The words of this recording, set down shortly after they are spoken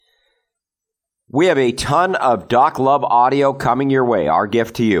We have a ton of Doc Love audio coming your way, our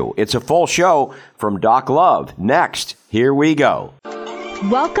gift to you. It's a full show from Doc Love. Next, here we go.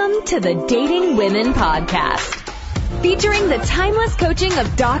 Welcome to the Dating Women Podcast, featuring the timeless coaching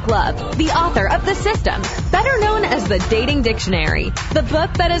of Doc Love, the author of The System, better known as the Dating Dictionary, the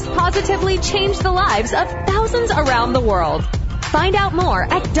book that has positively changed the lives of thousands around the world. Find out more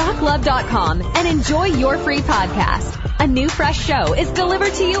at doclove.com and enjoy your free podcast. A new fresh show is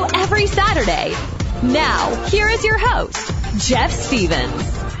delivered to you every Saturday. Now, here is your host, Jeff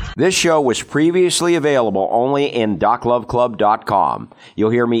Stevens. This show was previously available only in docloveclub.com.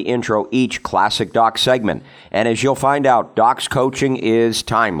 You'll hear me intro each Classic Doc segment, and as you'll find out, Doc's coaching is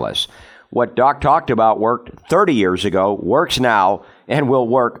timeless. What Doc talked about worked 30 years ago, works now, and will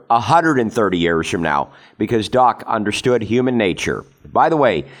work 130 years from now, because Doc understood human nature. By the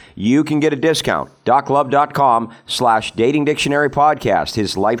way, you can get a discount. DocLove.com/Dating Dictionary Podcast,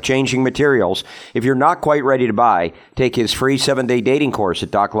 his life-changing materials. If you're not quite ready to buy, take his free 7-day dating course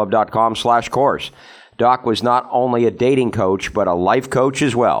at DocLove.com/course. Doc was not only a dating coach, but a life coach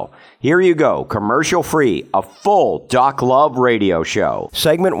as well. Here you go, commercial-free, a full Doc Love radio show.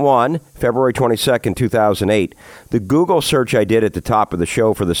 Segment 1, February 22nd, 2008. The Google search I did at the top of the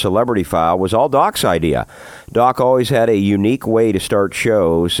show for the Celebrity File was all Doc's idea. Doc always had a unique way to start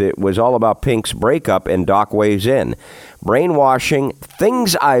shows. It was all about Pink's breakup, and Doc weighs in. Brainwashing,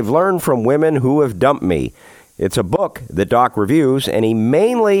 things I've learned from women who have dumped me. It's a book that Doc reviews, and he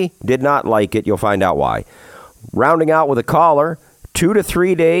mainly did not like it. You'll find out why. Rounding out with a caller, 2 to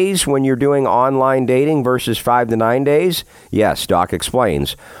 3 days when you're doing online dating versus 5 to 9 days? Yes, Doc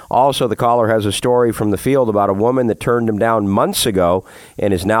explains. Also, the caller has a story from the field about a woman that turned him down months ago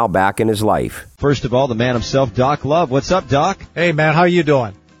and is now back in his life. First of all, the man himself, Doc Love. What's up, Doc? Hey, man, how you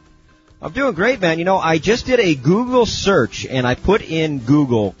doing? I'm doing great, man. You know, I just did a Google search, and I put in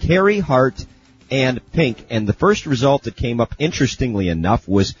Google Carey Hart and Pink, and the first result that came up, interestingly enough,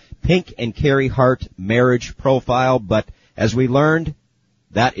 was Pink and Carey Hart marriage profile, but as we learned,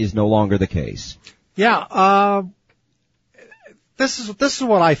 that is no longer the case. Yeah, this is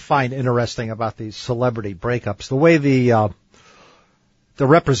what I find interesting about these celebrity breakups. The way the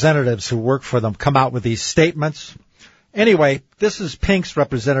representatives who work for them come out with these statements. Anyway, this is Pink's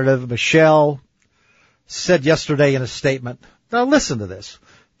representative, Michelle, said yesterday in a statement. Now listen to this.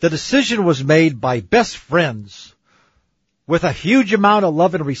 The decision was made by best friends with a huge amount of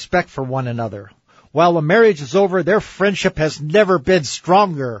love and respect for one another. While the marriage is over, their friendship has never been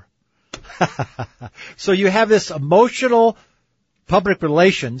stronger. So you have this emotional public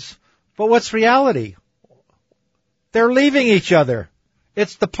relations, but what's reality? They're leaving each other.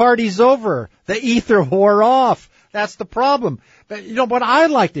 It's the party's over. The ether wore off. That's the problem. But you know what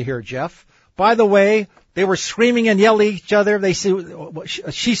I'd like to hear, Jeff? By the way, they were screaming and yelling at each other.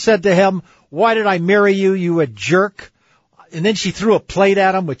 She said to him, "Why did I marry you, you a jerk?" And then she threw a plate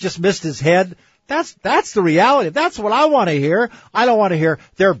at him, which just missed his head. That's the reality. That's what I want to hear. I don't want to hear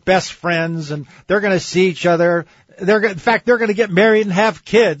they're best friends and they're going to see each other. In fact, they're going to get married and have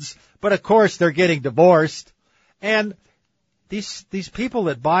kids. But of course, they're getting divorced. And these people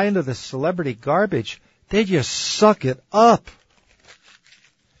that buy into the celebrity garbage, they just suck it up.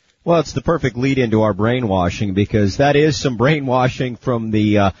 Well, it's the perfect lead into our brainwashing, because that is some brainwashing from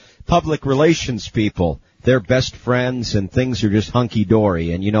the public relations people. They're best friends and things are just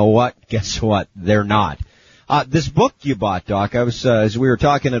hunky-dory. And you know what? Guess what? They're not. This book you bought, Doc, I was as we were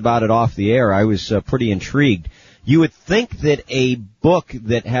talking about it off the air, I was pretty intrigued. You would think that a book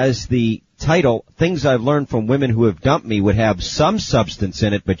that has the title, Things I've Learned from Women Who Have Dumped Me, would have some substance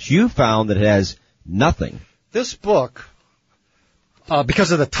in it, but you found that it has nothing. This book,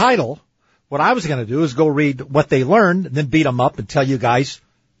 because of the title, what I was going to do is go read what they learned and then beat them up and tell you guys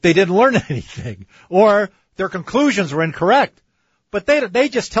they didn't learn anything or their conclusions were incorrect. But they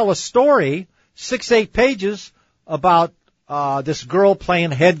just tell a story, 6-8 pages, about this girl playing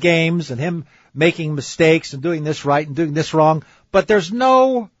head games and him making mistakes and doing this right and doing this wrong. But there's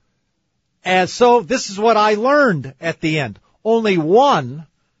no, and so this is what I learned at the end. Only one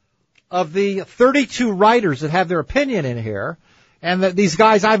of the 32 writers that have their opinion in here, and these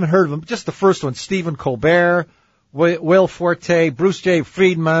guys, I haven't heard of them, just the first one, Stephen Colbert, Will Forte, Bruce J.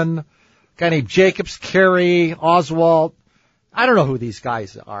 Friedman, a guy named Jacobs, Carey, Oswald. I don't know who these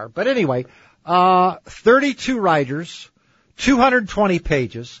guys are. But anyway, 32 writers, 220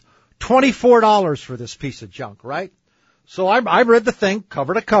 pages, $24 for this piece of junk, right? So I read the thing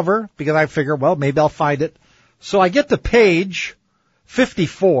cover to cover because I figure, well, maybe I'll find it. So I get to page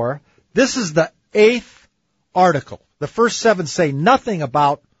 54. This is the 8th article. The first 7 say nothing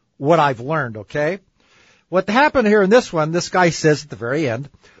about what I've learned, okay? What happened here in this one, this guy says at the very end,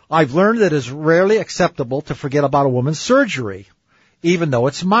 I've learned that it is rarely acceptable to forget about a woman's surgery, even though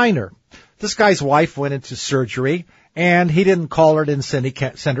it's minor. This guy's wife went into surgery, and he didn't call her, didn't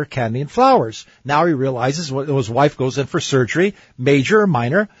send her candy and flowers. Now he realizes when his wife goes in for surgery, major or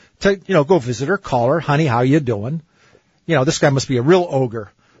minor, to, go visit her, call her, honey, how you doing? This guy must be a real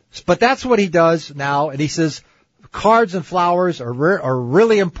ogre. But that's what he does now, and he says, cards and flowers are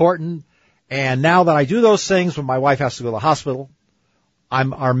really important, and now that I do those things when my wife has to go to the hospital,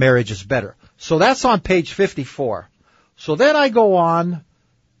 our marriage is better. So that's on page 54. So then I go on,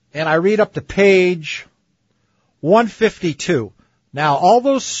 and I read up to page 152. Now, all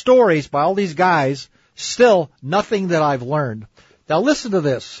those stories by all these guys, still nothing that I've learned. Now listen to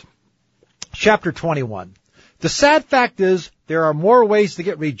this. Chapter 21. The sad fact is, there are more ways to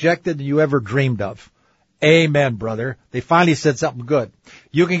get rejected than you ever dreamed of. Amen, brother. They finally said something good.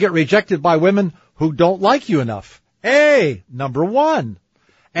 You can get rejected by women who don't like you enough. Hey, number one.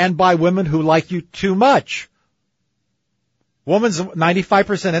 And by women who like you too much. Woman's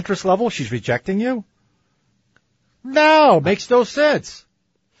 95% interest level, she's rejecting you? No, makes no sense.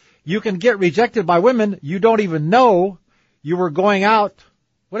 You can get rejected by women you don't even know you were going out.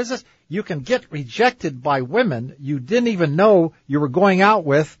 What is this? You can get rejected by women you didn't even know you were going out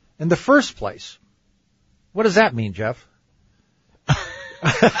with in the first place. What does that mean, Jeff?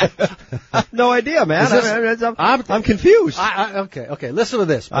 I have no idea, man. I'm confused. Okay. Listen to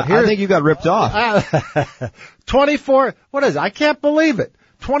this. But I think you got ripped off. 24. What is it? I can't believe it.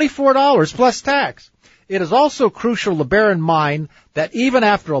 $24 plus tax. It is also crucial to bear in mind that even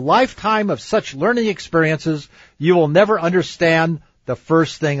after a lifetime of such learning experiences, you will never understand the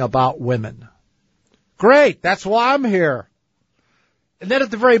first thing about women. Great. That's why I'm here. And then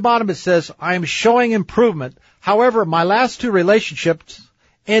at the very bottom it says, I am showing improvement. However, my last two relationships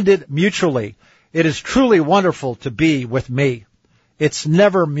ended mutually. It is truly wonderful to be with me. It's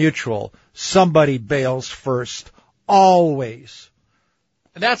never mutual. Somebody bails first. Always.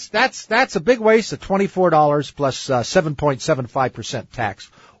 And that's a big waste of $24 plus 7.75% tax.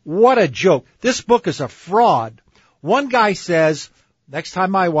 What a joke. This book is a fraud. One guy says, next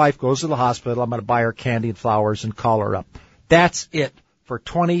time my wife goes to the hospital, I'm going to buy her candy and flowers and call her up. That's it. For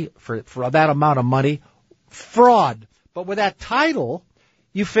that amount of money. Fraud. But with that title,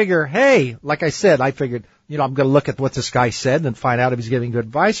 you figure, hey, like I said, I figured, I'm going to look at what this guy said and find out if he's giving good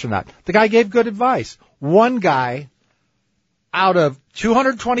advice or not. The guy gave good advice. One guy out of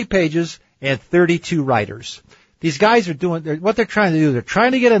 220 pages and 32 writers. These guys are doing what they're trying to do. They're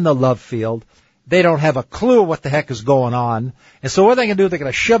trying to get in the love field. They don't have a clue what the heck is going on. And so what they're going to do, they're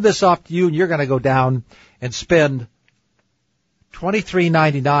going to shove this off to you, and you're going to go down and spend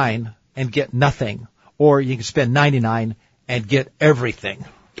 $23.99 and get nothing. Or you can spend $99 and get everything.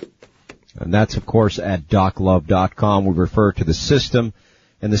 And that's, of course, at DocLove.com. We refer to the system.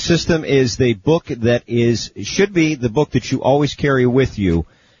 And the system is the book that should be the book that you always carry with you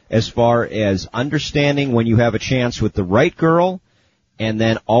as far as understanding when you have a chance with the right girl, and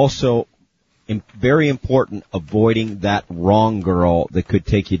then also, very important, avoiding that wrong girl that could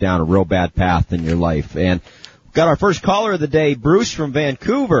take you down a real bad path in your life. And we've got our first caller of the day, Bruce from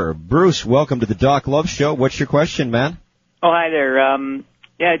Vancouver. Bruce, welcome to the Doc Love Show. What's your question, man? Oh, hi there.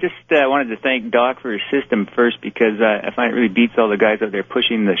 I just wanted to thank Doc for his system first, because I find it really beats all the guys out there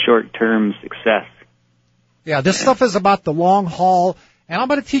pushing the short-term success. Yeah, this stuff is about the long haul, and I'm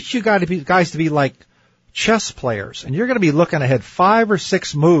going to teach you guys to be like chess players, and you're going to be looking ahead 5 or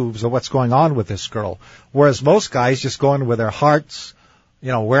 6 moves of what's going on with this girl, whereas most guys just go in with their hearts,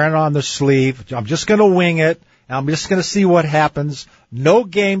 wearing it on their sleeve. I'm just going to wing it, and I'm just going to see what happens. No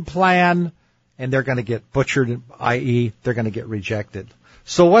game plan, and they're going to get butchered, i.e., they're going to get rejected.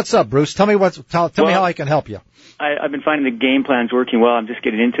 So what's up, Bruce? Tell me me how I can help you. I've been finding the game plan's working well. I'm just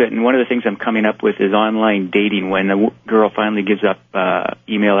getting into it, and one of the things I'm coming up with is online dating. When the girl finally gives up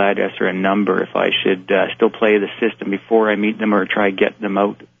email address or a number, if I should still play the system before I meet them, or try get them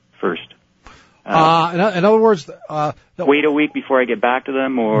out first. In other words, wait a week before I get back to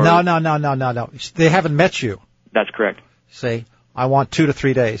them, or no. They haven't met you. That's correct. Say, I want 2 to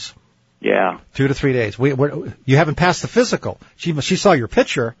 3 days. Yeah. 2 to 3 days. You haven't passed the physical. She saw your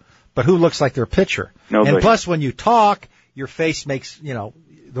picture, but who looks like their picture? Nobody. And plus, when you talk, your face makes,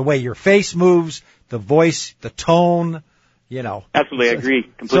 the way your face moves, the voice, the tone, Absolutely, I agree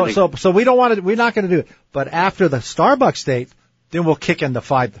completely. So we don't want to. We're not going to do it. But after the Starbucks date, then we'll kick in the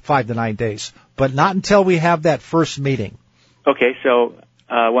 5 to 9 days. But not until we have that first meeting. Okay, so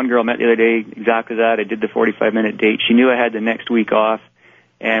one girl met the other day, exactly that. I did the 45-minute date. She knew I had the next week off,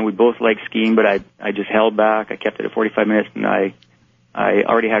 and we both liked skiing, but I just held back. I kept it at 45 minutes, and I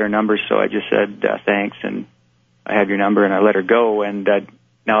already had her number, so I just said thanks, and I had your number, and I let her go. And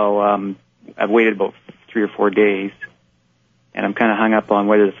Now, I've waited about 3 or 4 days, and I'm kind of hung up on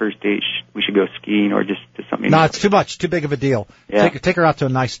whether the first date we should go skiing or just to something. No, it's too much, too big of a deal. Yeah. Take her out to a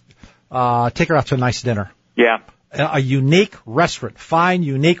nice dinner. Yeah. A unique restaurant. Find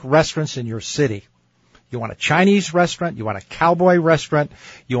unique restaurants in your city. You want a Chinese restaurant, you want a cowboy restaurant,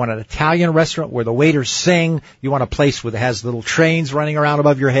 you want an Italian restaurant where the waiters sing, you want a place where it has little trains running around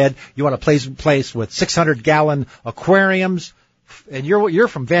above your head, you want a place with 600-gallon aquariums, and you're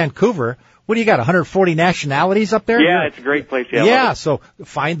from Vancouver. What do you got, 140 nationalities up there? Yeah, it's a great place. Yeah, so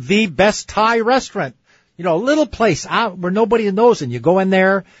find the best Thai restaurant. You know, a little place out where nobody knows, and you go in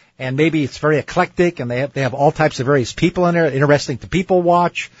there, and maybe it's very eclectic, and they have all types of various people in there, interesting to people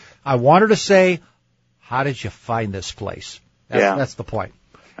watch. I want her to say, how did you find this place? That's the point.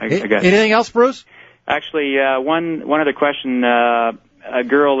 I got it. Anything else, Bruce? Actually, one other question. A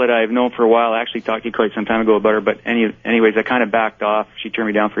girl that I've known for a while, I actually talked to you quite some time ago about her, but anyways, I kind of backed off. She turned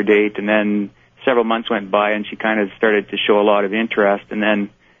me down for a date, and then several months went by, and she kind of started to show a lot of interest, and then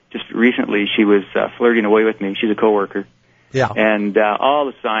just recently she was flirting away with me. She's a coworker. Yeah. And all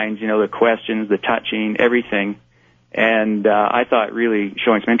the signs, the questions, the touching, everything. And I thought really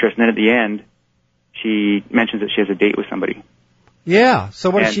showing some interest. And then at the end, she mentions that she has a date with somebody. Yeah. So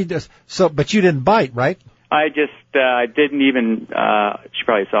what did she do? But you didn't bite, right? I just didn't even, she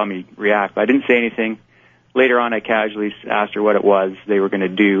probably saw me react, but I didn't say anything. Later on, I casually asked her what it was they were going to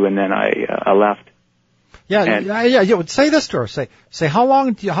do, and then I left. Yeah, you would say this to her. Say, how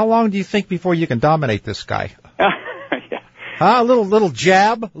long do you think before you can dominate this guy? A little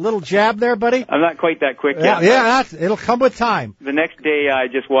jab there, buddy. I'm not quite that quick yet. Yeah, it'll come with time. The next day, I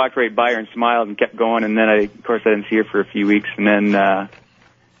just walked right by her and smiled and kept going, and then of course, I didn't see her for a few weeks, and then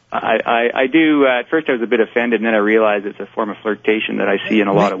I do. At first, I was a bit offended, and then I realized it's a form of flirtation that I see in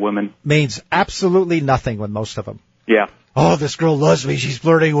a lot of women. Means absolutely nothing with most of them. Yeah. Oh, this girl loves me. She's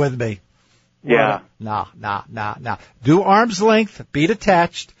flirting with me. Yeah. Nah. Do arm's length, be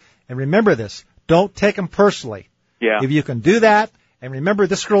detached, and remember this. Don't take them personally. Yeah. If you can do that, and remember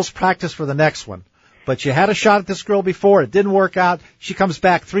this girl's practice for the next one. But you had a shot at this girl before, it didn't work out. She comes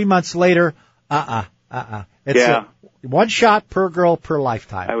back 3 months later. It's one shot per girl per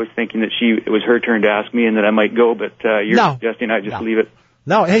lifetime. I was thinking that it was her turn to ask me and that I might go, but you're suggesting I just leave it.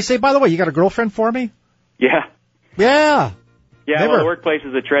 No. Hey, say, by the way, you got a girlfriend for me? Yeah. Yeah. Yeah, well, the workplace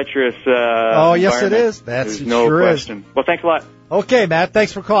is a treacherous oh, yes, it is. There's no sure question. Well, thanks a lot. Okay, Matt,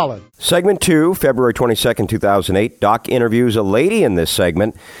 thanks for calling. Segment 2, February 22nd, 2008. Doc interviews a lady in this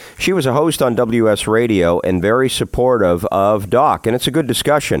segment. She was a host on WS Radio and very supportive of Doc, and it's a good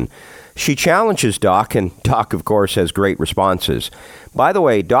discussion. She challenges Doc, and Doc, of course, has great responses. By the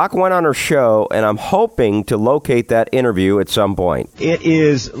way, Doc went on her show, and I'm hoping to locate that interview at some point. It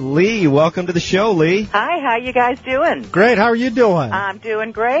is Lee. Welcome to the show, Lee. Hi, how you guys doing? Great, how are you doing? I'm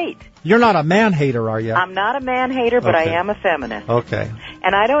doing great. You're not a man-hater, are you? I'm not a man-hater, but Okay. I am a feminist. Okay.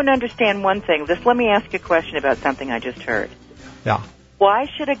 And I don't understand one thing. Let me ask you a question about something I just heard. Yeah. Why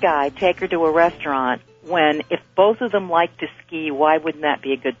should a guy take her to a restaurant when, if both of them like to ski, why wouldn't that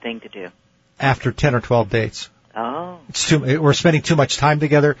be a good thing to do? After 10 or 12 dates. Oh. We're spending too much time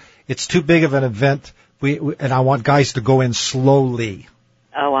together. It's too big of an event. And I want guys to go in slowly.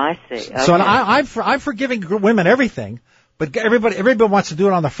 Oh, I see. Okay. So I'm forgiving women everything, but everybody wants to do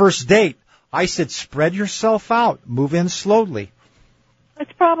it on the first date. I said, spread yourself out, move in slowly.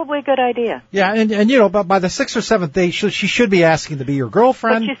 It's probably a good idea. Yeah, and but by the 6th or 7th date, she should be asking to be your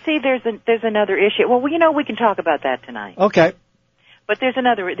girlfriend. But you see, there's another issue. Well, we can talk about that tonight. Okay. But there is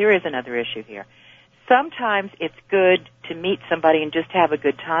another issue here. Sometimes it's good to meet somebody and just have a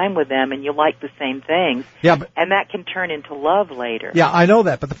good time with them, and you like the same things. Yeah, and that can turn into love later. Yeah, I know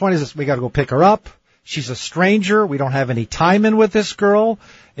that. But the point is, we got to go pick her up. She's a stranger. We don't have any time in with this girl,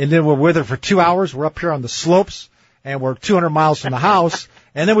 and then we're with her for 2 hours. We're up here on the slopes, and we're 200 miles from the house,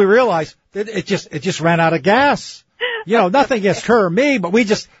 and then we realize that it just ran out of gas. Nothing against her or me, but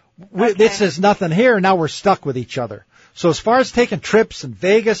this is nothing here. Now we're stuck with each other. So as far as taking trips and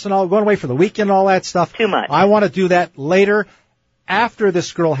Vegas and all, going away for the weekend and all that stuff, too much. I want to do that later after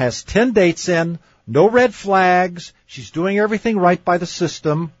this girl has 10 dates in, no red flags, she's doing everything right by the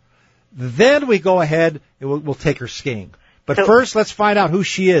system. Then we go ahead and we'll take her skiing. But first, let's find out who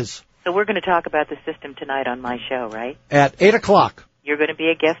she is. So we're going to talk about the system tonight on my show, right? At 8 o'clock. You're going to be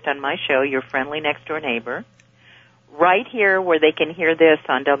a guest on my show, your friendly next-door neighbor, right here where they can hear this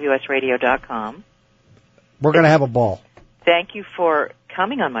on WSRadio.com. We're going to have a ball. Thank you for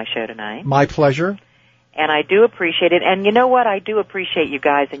coming on my show tonight. My pleasure. And I do appreciate it. And you know what? I do appreciate you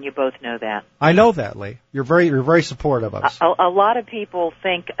guys, and you both know that. I know that, Lee. You're very supportive of us. A lot of people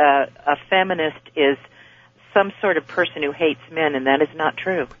think a feminist is some sort of person who hates men, and that is not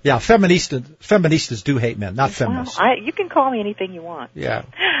true. Yeah, feministas do hate men, not feminists. Well, you can call me anything you want. Yeah.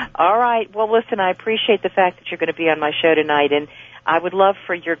 All right. Well, listen, I appreciate the fact that you're going to be on my show tonight, and I would love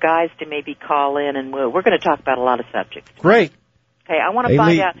for your guys to maybe call in, and we're going to talk about a lot of subjects tonight. Great. Okay, I want to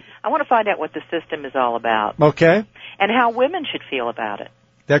find out. I want to find out what the system is all about. Okay. And how women should feel about it.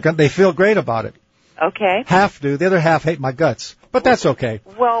 They feel great about it. Okay. Half do. The other half hate my guts. But that's okay.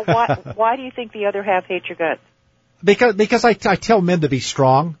 Well, why do you think the other half hates your guts? Because I tell men to be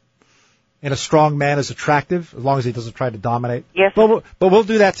strong, and a strong man is attractive as long as he doesn't try to dominate. Yes. But we'll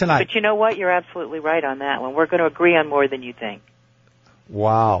do that tonight. But you know what? You're absolutely right on that one. We're going to agree on more than you think.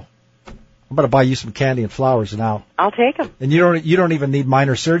 Wow. I'm going to buy you some candy and flowers now. I'll take them. And you don't even need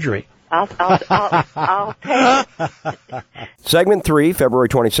minor surgery. I'll take it. Segment 3, February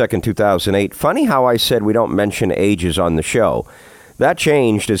 22nd, 2008. Funny how I said we don't mention ages on the show. That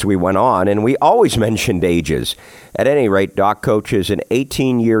changed as we went on, and we always mentioned ages. At any rate, Doc coaches an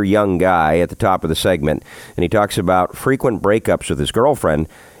 18-year young guy at the top of the segment, and he talks about frequent breakups with his girlfriend,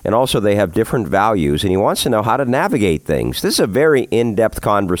 and also they have different values, and he wants to know how to navigate things. This is a very in-depth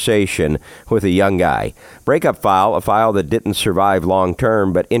conversation with a young guy. Breakup file, a file that didn't survive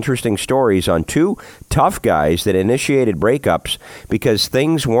long-term, but interesting stories on two tough guys that initiated breakups because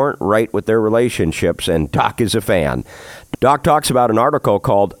things weren't right with their relationships, and Doc is a fan. Doc talks about an article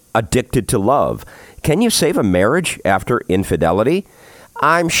called Addicted to Love. Can you save a marriage after infidelity?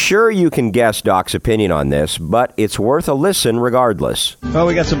 I'm sure you can guess Doc's opinion on this, but it's worth a listen regardless. Well,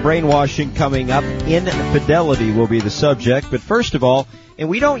 we got some brainwashing coming up. Infidelity will be the subject. But first of all, and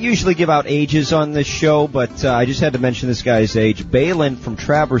we don't usually give out ages on this show, but I just had to mention this guy's age. Balin from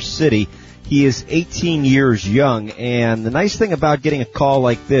Traverse City. He is 18 years young. And the nice thing about getting a call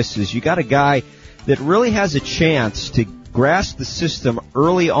like this is you got a guy that really has a chance to grasp the system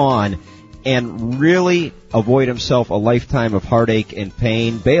early on and really avoid himself a lifetime of heartache and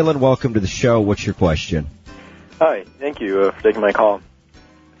pain. Balin, welcome to the show. What's your question? Hi, thank you for taking my call.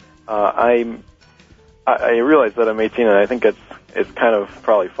 I realize that I'm 18, and I think it's kind of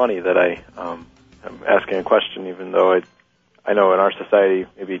probably funny that I'm asking a question, even though I know in our society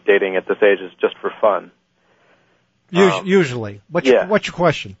maybe dating at this age is just for fun. Usually. What's your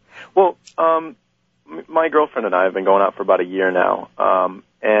question? Well, my girlfriend and I have been going out for about a year now,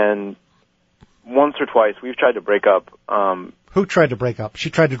 and once or twice we've tried to break up. Who tried to break up? She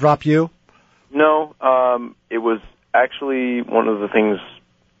tried to drop you? No, it was actually one of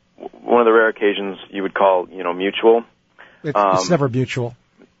the rare occasions you would call, mutual. It's never mutual.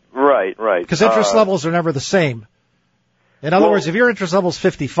 Right. Because interest levels are never the same. In other words, if your interest level is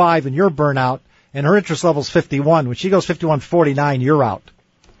 55 and you're burnout, and her interest level is 51, when she goes 51-49, you're out.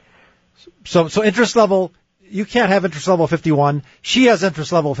 So interest level, you can't have interest level 51. She has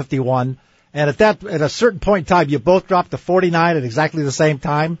interest level 51. And at a certain point in time, you both drop to 49 at exactly the same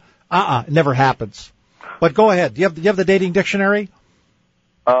time. It never happens. But go ahead. Do you have the dating dictionary?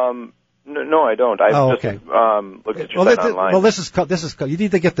 No, I don't. Okay. Just looked at your site online. Well, this is you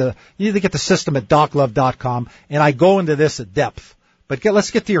need to get the system at doclove.com, and I go into this at depth. But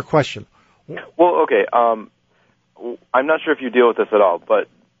let's get to your question. Well, okay. I'm not sure if you deal with this at all, but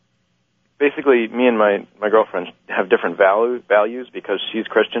basically, me and my girlfriend have different values because she's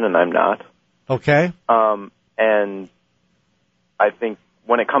Christian and I'm not. Okay. And I think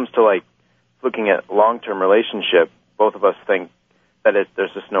when it comes to looking at long-term relationship, both of us think that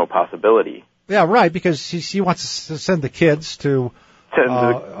there's just no possibility. Yeah, right. Because she wants to send the kids to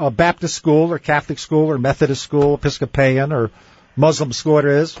a Baptist school or Catholic school or Methodist school, Episcopalian or Muslim school it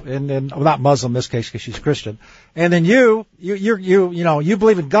is, and not Muslim in this case because she's Christian. And then you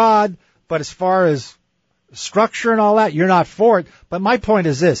believe in God. But as far as structure and all that, you're not for it. But my point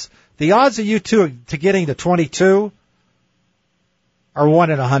is this. The odds of you two to getting to 22 are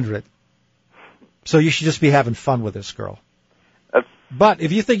 1 in 100. So you should just be having fun with this girl. But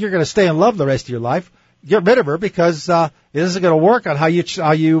if you think you're going to stay in love the rest of your life, get rid of her because it isn't going to work on how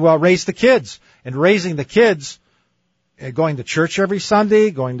you raise the kids. And raising the kids, going to church every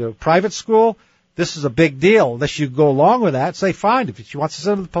Sunday, going to private school, this is a big deal. Unless you go along with that, say fine. If she wants to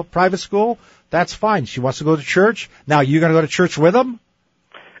send them to private school, that's fine. She wants to go to church. Now, you're going to go to church with them?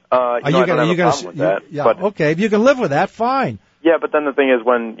 I don't have a problem with that. But okay. If you can live with that, fine. Yeah, but then the thing is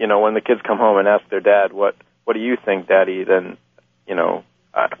when the kids come home and ask their dad, what do you think, Daddy? Then,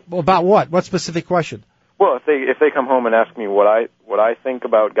 Well, about what? What specific question? Well, if they come home and ask me what I think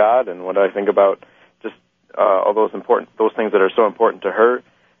about God and what I think about just all those things that are so important to her.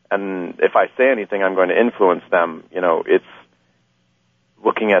 And if I say anything, I'm going to influence them. It's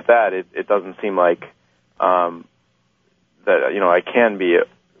looking at that. It doesn't seem like that. I can be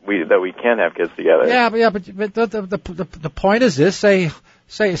we can have kids together. But the point is this: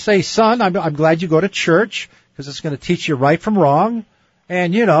 say, son, I'm glad you go to church because it's going to teach you right from wrong,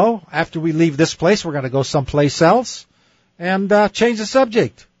 and after we leave this place, we're going to go someplace else, and change the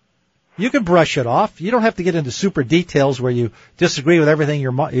subject. You can brush it off. You don't have to get into super details where you disagree with everything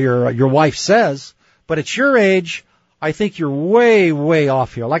your wife says. But at your age, I think you're way, way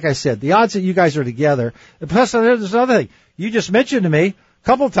off here. Like I said, the odds that you guys are together. Plus, there's another thing. You just mentioned to me a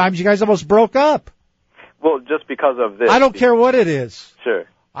couple of times you guys almost broke up. Well, just because of this. I don't care what it is. Sure.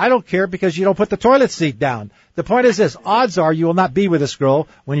 I don't care because you don't put the toilet seat down. The point is this. Odds are you will not be with this girl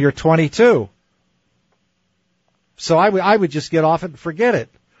when you're 22. So I would just get off it and forget it.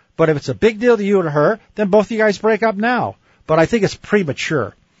 But if it's a big deal to you and her, then both of you guys break up now. But I think it's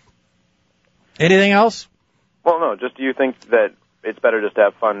premature. Anything else? Well, no. Just do you think that it's better just to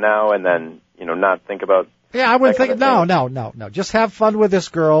have fun now and then, not think about? Yeah, I wouldn't think. No. Just have fun with this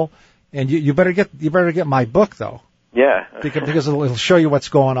girl, and you better get my book though. Yeah. because it'll show you what's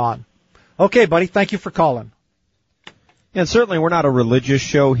going on. Okay, buddy. Thank you for calling. And certainly we're not a religious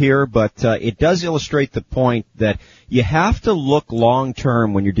show here, but it does illustrate the point that you have to look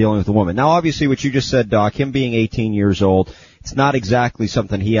long-term when you're dealing with a woman. Now, obviously, what you just said, Doc, him being 18 years old, it's not exactly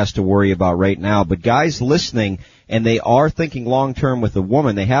something he has to worry about right now. But guys listening, and they are thinking long-term with a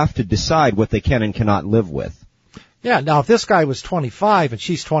woman, they have to decide what they can and cannot live with. Yeah, now, if this guy was 25 and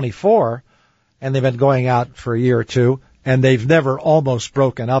she's 24, and they've been going out for a year or two, and they've never almost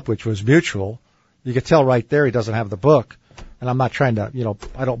broken up, which was mutual, you could tell right there he doesn't have the book. And I'm not trying to,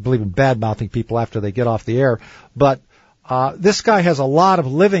 I don't believe in bad-mouthing people after they get off the air. But this guy has a lot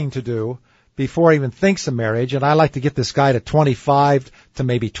of living to do before he even thinks of marriage. And I like to get this guy to 25 to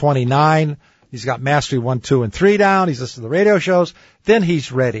maybe 29. He's got Mastery 1, 2, and 3 down. He's listening to the radio shows. Then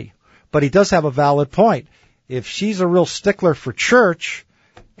he's ready. But he does have a valid point. If she's a real stickler for church,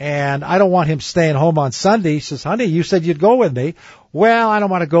 and I don't want him staying home on Sunday, he says, honey, you said you'd go with me. Well, I don't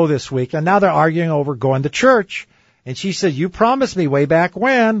want to go this week. And now they're arguing over going to church. And she said, you promised me way back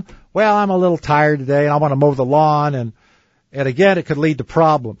when. Well, I'm a little tired today, and I want to mow the lawn. And again, it could lead to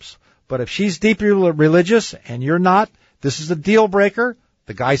problems. But if she's deeply religious and you're not, this is a deal breaker.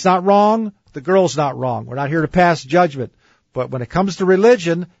 The guy's not wrong. The girl's not wrong. We're not here to pass judgment. But when it comes to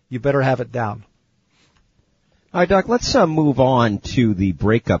religion, you better have it down. All right, Doc, let's move on to the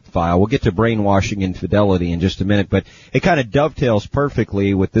breakup file. We'll get to brainwashing infidelity in just a minute, but it kind of dovetails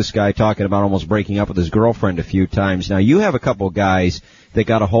perfectly with this guy talking about almost breaking up with his girlfriend a few times. Now, you have a couple of guys that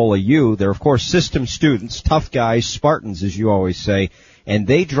got a hold of you. They're, of course, system students, tough guys, Spartans, as you always say, and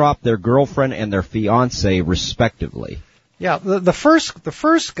they dropped their girlfriend and their fiancé, respectively. Yeah, the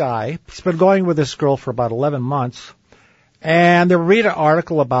first guy has been going with this girl for about 11 months, and they read an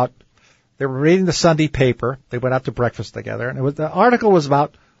article about. They were reading the Sunday paper. They went out to breakfast together, and the article was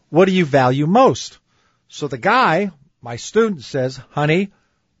about what do you value most. So the guy, my student, says, honey,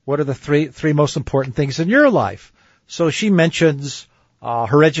 what are the three most important things in your life? So she mentions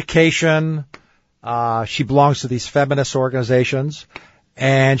her education. She belongs to these feminist organizations,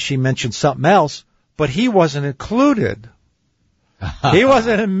 and she mentioned something else, but he wasn't included. He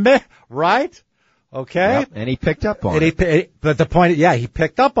wasn't right? Okay. Yep, and he picked up on it. But the point, he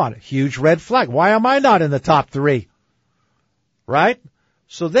picked up on it. Huge red flag. Why am I not in the top 3? Right?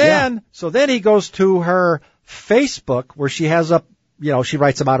 So then he goes to her Facebook where she has she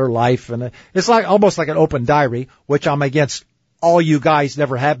writes about her life, and it's like almost like an open diary, which I'm against all you guys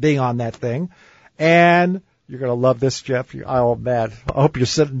never being on that thing. And you're going to love this, Jeff. Oh, man. I hope you're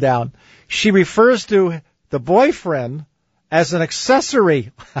sitting down. She refers to the boyfriend as an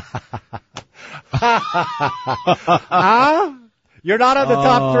accessory. You're not on the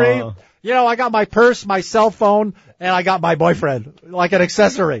top 3? I got my purse, my cell phone, and I got my boyfriend, like an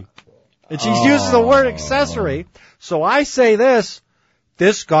accessory. And she's using the word accessory. So I say this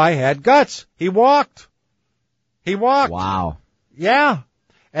guy had guts. He walked. Wow. Yeah.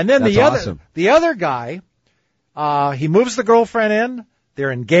 And then the other guy, he moves the girlfriend in.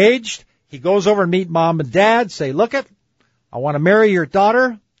 They're engaged. He goes over and meet mom and dad, say, look I want to marry your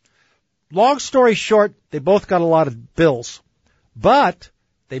daughter. Long story short, they both got a lot of bills, but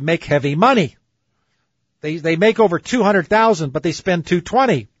they make heavy money. They make over $200,000, but they spend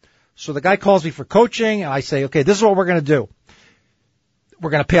 $220,000. So the guy calls me for coaching, and I say, okay, this is what we're going to do. We're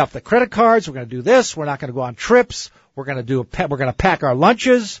going to pay off the credit cards. We're going to do this. We're not going to go on trips. We're going to pack our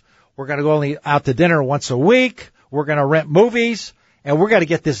lunches. We're going to go only out to dinner once a week. We're going to rent movies, and we're going to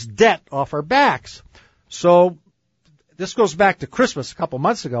get this debt off our backs. So this goes back to Christmas a couple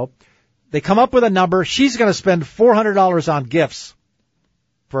months ago. They come up with a number. She's going to spend $400 on gifts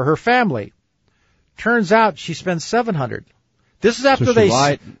for her family. Turns out she spends $700. This is after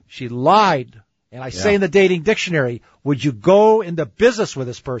she lied. And I say in the dating dictionary, would you go into business with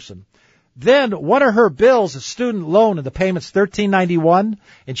this person? Then one of her bills, a student loan, and the payment's $1,391,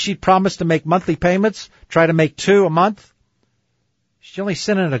 and she promised to make monthly payments, try to make 2 a month. She only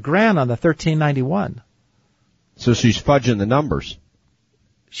sent in $1,000 on the $1,391. So she's fudging the numbers.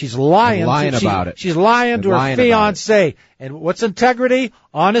 She's lying. About it. She's lying to her fiancé. And what's integrity?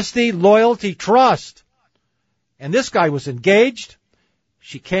 Honesty, loyalty, trust. And this guy was engaged.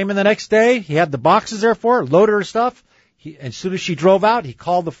 She came in the next day. He had the boxes there for her, loaded her stuff. As soon as she drove out, he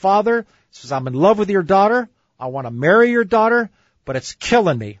called the father, says, I'm in love with your daughter. I want to marry your daughter, but it's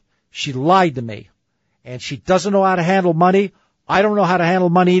killing me. She lied to me. And she doesn't know how to handle money. I don't know how to handle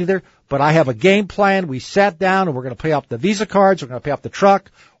money either, but I have a game plan. We sat down and we're going to pay off the Visa cards. We're going to pay off the truck.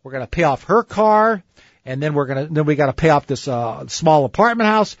 We're going to pay off her car. And then we got to pay off this, small apartment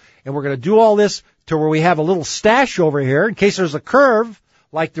house. And we're going to do all this to where we have a little stash over here in case there's a curve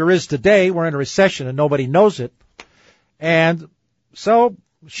like there is today. We're in a recession and nobody knows it. And so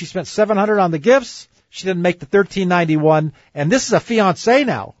she spent $700 on the gifts. She didn't make the $1,391. And this is a fiancé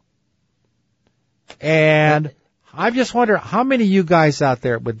now. And I just wonder how many of you guys out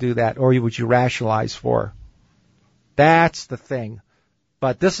there would do that, or would you rationalize for? That's the thing.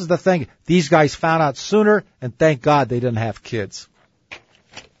 But this is the thing. These guys found out sooner, and thank God they didn't have kids.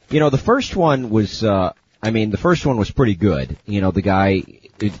 You know, the first one was pretty good. You know, the guy,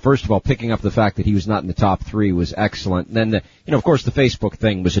 first of all, picking up the fact that he was not in the top 3 was excellent. And then, of course, the Facebook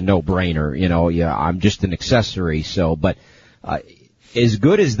thing was a no-brainer. You know, I'm just an accessory. So, but as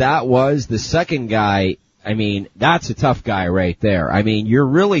good as that was, the second guy, that's a tough guy right there. You're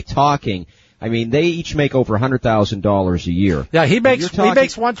really talking. They each make over $100,000 a year. Yeah, he makes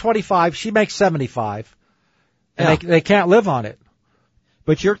 $125. She makes $75, and they can't live on it.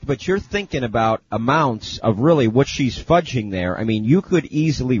 But you're thinking about amounts of really what she's fudging there. You could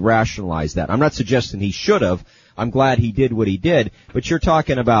easily rationalize that. I'm not suggesting he should have. I'm glad he did what he did. But you're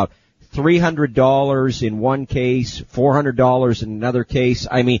talking about $300 in one case, $400 in another case.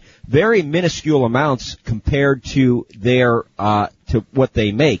 Very minuscule amounts compared to their to what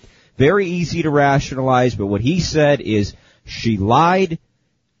they make. Very easy to rationalize. But what he said is she lied.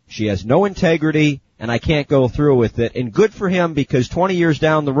 She has no integrity. And I can't go through with it. And good for him, because 20 years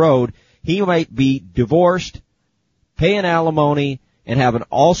down the road, he might be divorced, paying alimony, and having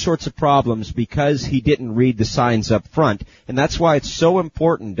all sorts of problems because he didn't read the signs up front. And that's why it's so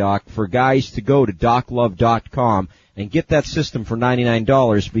important, Doc, for guys to go to DocLove.com and get that system for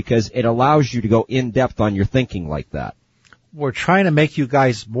 $99, because it allows you to go in-depth on your thinking like that. We're trying to make you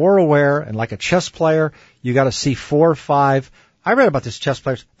guys more aware, and like a chess player, you got to see 4 or 5. I read about this chess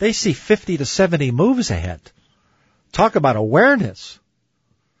players. They see 50 to 70 moves ahead. Talk about awareness.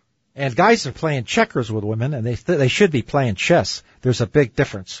 And guys are playing checkers with women, and they should be playing chess. There's a big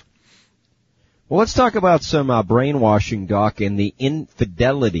difference. Well, let's talk about some brainwashing, Doc, and the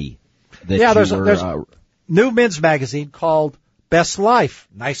infidelity that there's a new men's magazine called Best Life.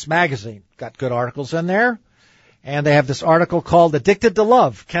 Nice magazine. Got good articles in there. And they have this article called Addicted to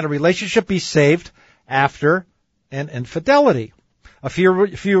Love. Can a relationship be saved after and infidelity? A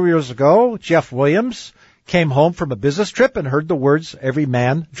few years ago, Jeff Williams came home from a business trip and heard the words every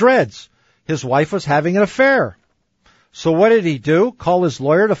man dreads. His wife was having an affair. So what did he do? Call his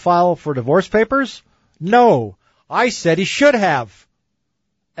lawyer to file for divorce papers? No. I said he should have.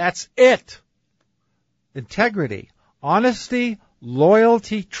 That's it. Integrity, honesty,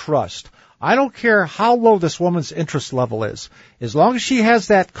 loyalty, trust. I don't care how low this woman's interest level is. As long as she has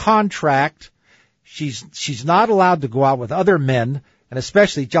that contract, she's not allowed to go out with other men, and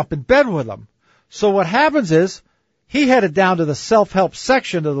especially jump in bed with them. So what happens is, he headed down to the self-help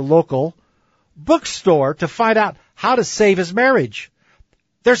section of the local bookstore to find out how to save his marriage.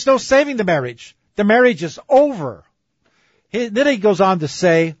 There's no saving the marriage. The marriage is over. Then he goes on to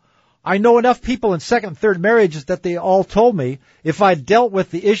say, I know enough people in second and third marriages that they all told me if I dealt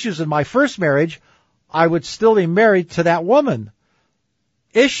with the issues in my first marriage, I would still be married to that woman.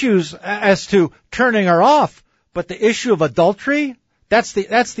 Issues as to turning her off, but the issue of adultery, that's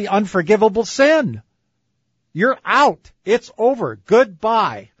the unforgivable sin. You're out. It's over.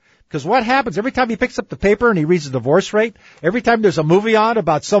 Goodbye. Because what happens every time he picks up the paper and he reads the divorce rate, every time there's a movie on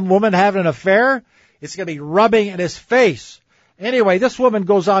about some woman having an affair, it's going to be rubbing in his face. Anyway, this woman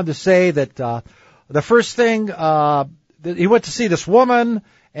goes on to say that the first thing, that he went to see this woman,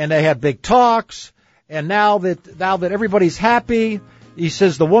 and they had big talks, and now that everybody's happy, he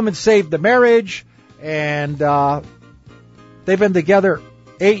says the woman saved the marriage, and they've been together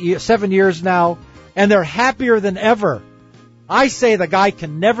 7 years now, and they're happier than ever. I say the guy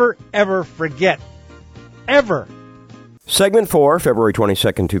can never, ever forget. Ever. Segment 4, February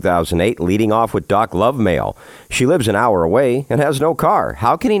 22nd, 2008, leading off with Doc Love Mail. She lives an hour away and has no car.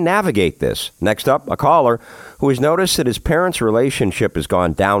 How can he navigate this? Next up, a caller who has noticed that his parents' relationship has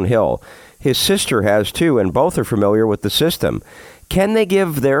gone downhill. His sister has too, and both are familiar with the system. Can they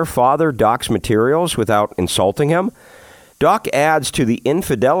give their father Doc's materials without insulting him? Doc adds to the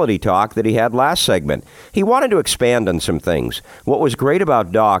infidelity talk that he had last segment. He wanted to expand on some things. What was great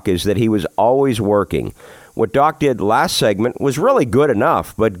about Doc is that he was always working. What Doc did last segment was really good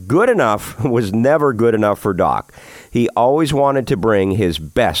enough, but good enough was never good enough for Doc. He always wanted to bring his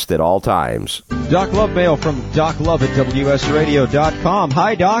best at all times. Doc Love Mail from Doc Love at WSRadio.com.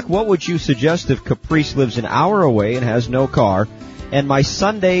 Hi, Doc. What would you suggest if Caprice lives an hour away and has no car? And my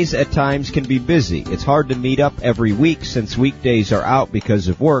Sundays at times can be busy. It's hard to meet up every week since weekdays are out because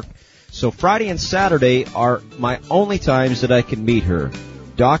of work. So Friday and Saturday are my only times that I can meet her.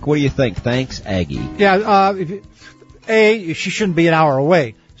 Doc, what do you think? Thanks, Aggie. Yeah, she shouldn't be an hour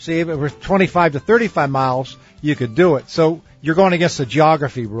away. See, if it were 25 to 35 miles, you could do it. So you're going against the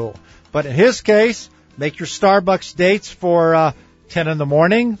geography rule. But in his case, make your Starbucks dates for 10 in the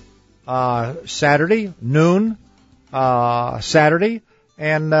morning, Saturday, noon, Saturday,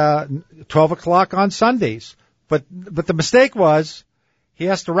 and 12 o'clock on Sundays. But the mistake was he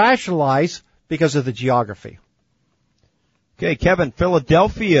has to rationalize because of the geography. Okay, Kevin,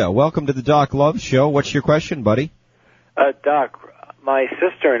 Philadelphia. Welcome to the Doc Love Show. What's your question, buddy? Doc, my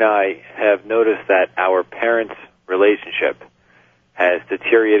sister and I have noticed that our parents' relationship has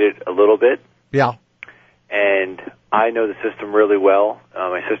deteriorated a little bit. Yeah. And I know the system really well.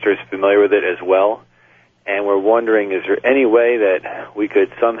 My sister is familiar with it as well. And we're wondering, is there any way that we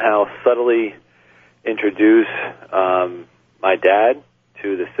could somehow subtly introduce my dad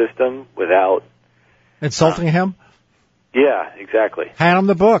to the system without insulting him? Yeah, exactly. Hand him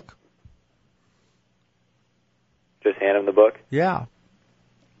the book. Just hand him the book? Yeah.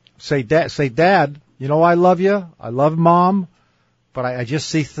 Say, Dad, you know I love you. I love Mom. But I just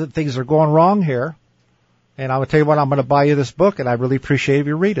see things are going wrong here. And I'm going to tell you what, I'm going to buy you this book, and I really appreciate if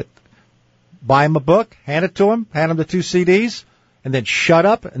you read it. Buy him a book, hand it to him, hand him the 2 CDs, and then shut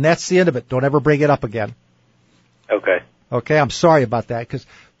up, and that's the end of it. Don't ever bring it up again. Okay. Okay, I'm sorry about that,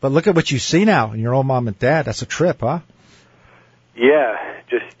 but look at what you see now in your own mom and dad. That's a trip, huh? Yeah,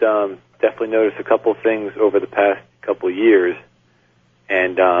 just definitely noticed a couple things over the past couple of years,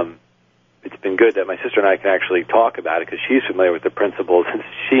 and it's been good that my sister and I can actually talk about it because she's familiar with the principles and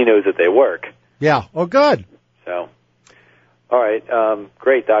she knows that they work. Yeah, oh, good. So, all right,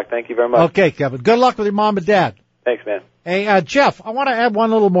 great, Doc. Thank you very much. Okay, Kevin. Good luck with your mom and dad. Thanks, man. Hey, Jeff, I want to add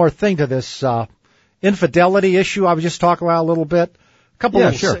one little more thing to this infidelity issue I was just talking about a little bit.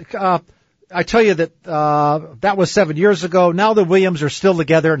 Sure. I tell you that that was 7 years ago. Now the Williams are still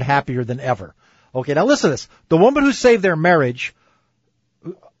together and happier than ever. Okay, now listen to this. The woman who saved their marriage,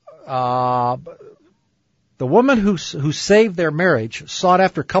 sought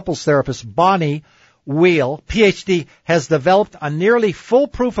after couples therapist Bonnie Wheel, Ph.D., has developed a nearly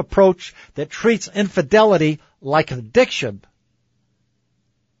foolproof approach that treats infidelity like an addiction.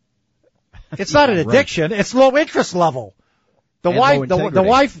 It's not an addiction. Right. It's low interest level.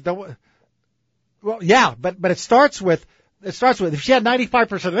 Well, yeah, but it starts with if she had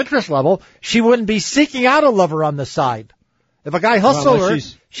 95% interest level, she wouldn't be seeking out a lover on the side. If a guy hustled her,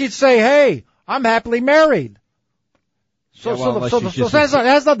 she'd say, "Hey, I'm happily married." So that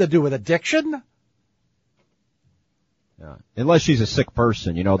has nothing to do with addiction. Yeah. Unless she's a sick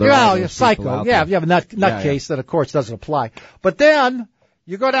person, you know. You're psycho. Yeah, if you have a nut case, then of course doesn't apply. But then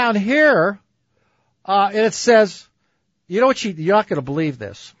you go down here, and it says, you know what? You're not going to believe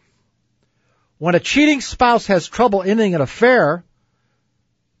this. When a cheating spouse has trouble ending an affair,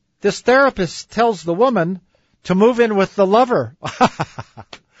 this therapist tells the woman to move in with the lover.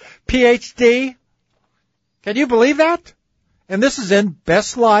 PhD. Can you believe that? And this is in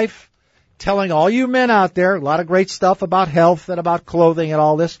Best Life, telling all you men out there, a lot of great stuff about health and about clothing and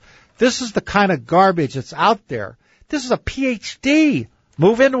all this. This is the kind of garbage that's out there. This is a PhD.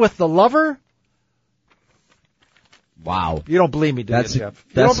 Move in with the lover? Wow. You don't believe me, do you, Jeff?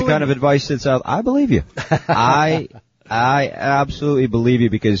 That's the kind of advice that's out. I believe you. I absolutely believe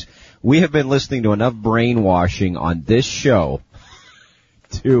you because we have been listening to enough brainwashing on this show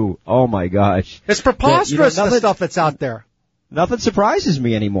to, oh my gosh. It's preposterous, the stuff that's out there. Nothing surprises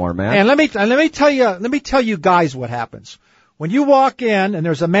me anymore, man. And let me tell you guys what happens. When you walk in and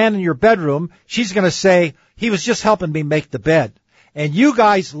there's a man in your bedroom, she's going to say, he was just helping me make the bed. And you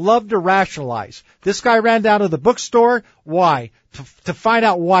guys love to rationalize. This guy ran down to the bookstore. Why? To find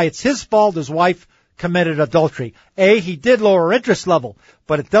out why it's his fault his wife committed adultery. He did lower her interest level,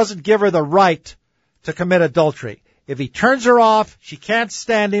 but it doesn't give her the right to commit adultery. If he turns her off, she can't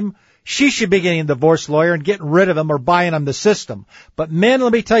stand him, she should be getting a divorce lawyer and getting rid of him or buying him the system. But men,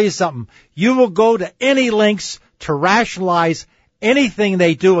 let me tell you something. You will go to any lengths to rationalize anything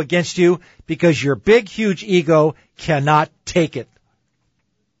they do against you because your big, huge ego cannot take it.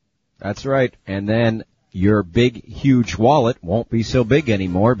 That's right. And then your big, huge wallet won't be so big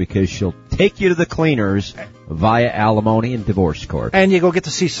anymore because she'll take you to the cleaners via alimony and divorce court. And you go get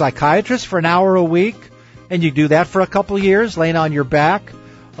to see psychiatrists for an hour a week, and you do that for a couple of years, laying on your back.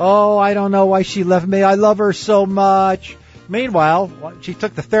 Oh, I don't know why she left me. I love her so much. Meanwhile, she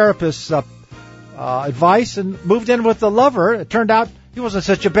took the therapist's advice and moved in with the lover. It turned out he wasn't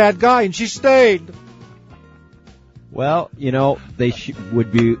such a bad guy, and she stayed. Well, you know, they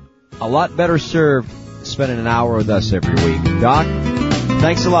would be a lot better served spending an hour with us every week. Doc,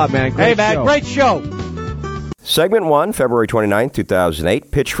 thanks a lot, man. Great show. Great show. Segment 1, February 29th,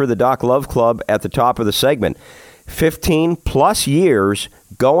 2008. Pitch for the Doc Love Club at the top of the segment. 15 plus years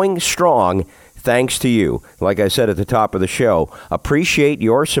going strong thanks to you. Like I said at the top of the show, appreciate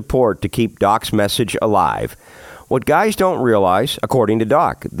your support to keep Doc's message alive. What guys don't realize, according to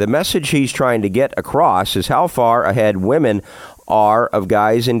Doc, the message he's trying to get across is how far ahead women are of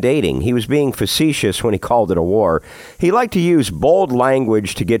guys in dating. He was being facetious when he called it a war. He liked to use bold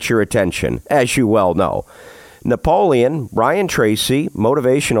language to get your attention, as you well know. Napoleon, Brian Tracy,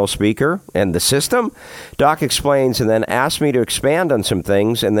 motivational speaker, and the system? Doc explains and then asks me to expand on some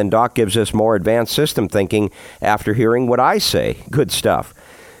things, and then Doc gives us more advanced system thinking after hearing what I say. Good stuff.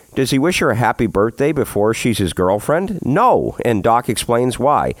 Does he wish her a happy birthday before she's his girlfriend? No, and Doc explains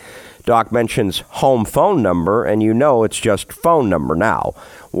why. Doc mentions home phone number, and you know it's just phone number now.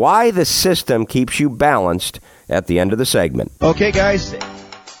 Why the system keeps you balanced at the end of the segment. Okay, guys,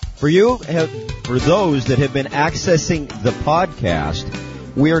 for those that have been accessing the podcast,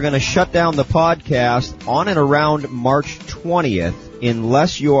 we are going to shut down the podcast on and around March 20th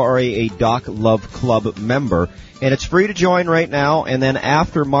unless you are a Doc Love Club member. And it's free to join right now, and then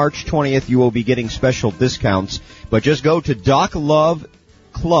after March 20th, you will be getting special discounts. But just go to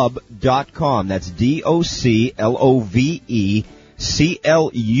docloveclub.com. That's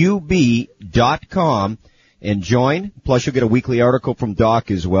docloveclub.com and join. Plus, you'll get a weekly article from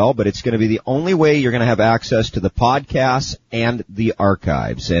Doc as well, but it's going to be the only way you're going to have access to the podcasts and the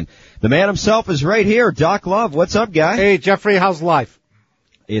archives. And the man himself is right here, Doc Love. What's up, guy? Hey, Jeffrey, how's life?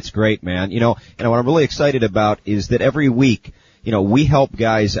 It's great, man. You know, and what I'm really excited about is that every week, you know, we help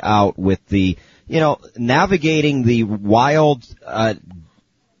guys out with the, you know, navigating the wild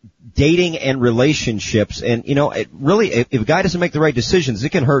dating and relationships. And, you know, it really, if a guy doesn't make the right decisions, it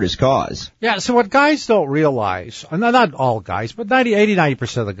can hurt his cause. Yeah, so what guys don't realize, not all guys, but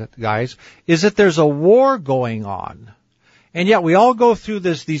 80-90% of the guys, is that there's a war going on. And yet we all go through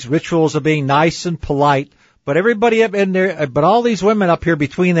these rituals of being nice and polite. But everybody up in there, but all these women up here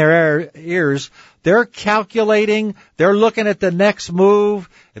between their ears, they're calculating, they're looking at the next move.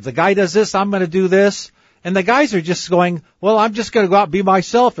 If the guy does this, I'm going to do this. And the guys are just going, well, I'm just going to go out and be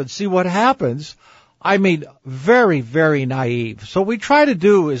myself and see what happens. I mean, very, very naive. So what we try to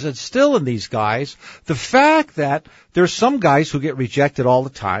do is instill in these guys the fact that there's some guys who get rejected all the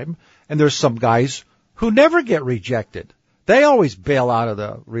time, and there's some guys who never get rejected. They always bail out of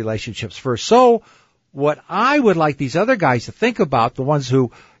the relationships first. So what I would like these other guys to think about, the ones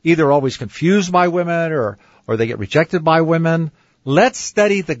who either always confused by women or they get rejected by women, let's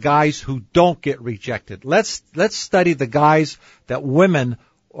study the guys who don't get rejected. Let's study the guys that women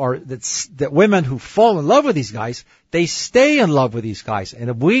who fall in love with these guys, they stay in love with these guys. And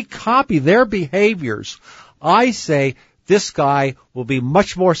if we copy their behaviors, I say this guy will be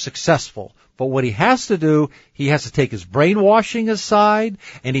much more successful. But what he has to do, he has to take his brainwashing aside,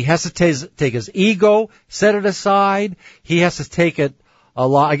 and he has to take his ego, set it aside. He has to take it a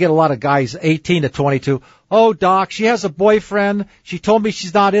lot. I get a lot of guys 18 to 22. Oh, Doc, she has a boyfriend. She told me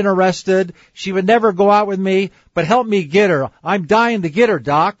she's not interested. She would never go out with me, but help me get her. I'm dying to get her,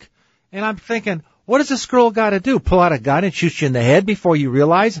 Doc. And I'm thinking, what does this girl got to do? Pull out a gun and shoot you in the head before you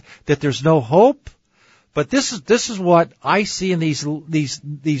realize that there's no hope? But this is what I see in these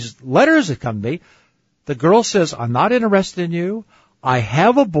letters that come to me. The girl says, I'm not interested in you. I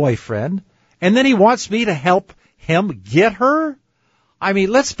have a boyfriend. And then he wants me to help him get her? I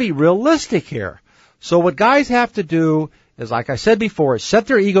mean, let's be realistic here. So what guys have to do is, like I said before, is set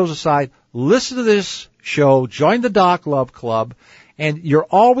their egos aside, listen to this show, join the Doc Love Club, and you're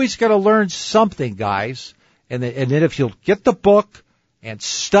always going to learn something, guys. And then if you'll get the book and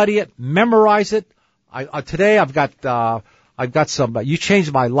study it, memorize it. Today I've got some, You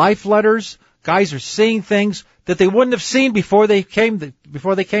Changed My Life letters. Guys are seeing things that they wouldn't have seen before they came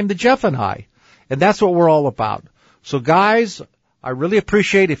to Jeff and I. And that's what we're all about. So guys, I really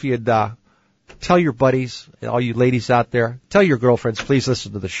appreciate if you'd tell your buddies, all you ladies out there, tell your girlfriends, please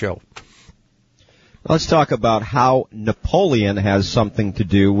listen to the show. Let's talk about how Napoleon has something to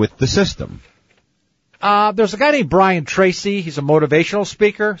do with the system. There's a guy named Brian Tracy. He's a motivational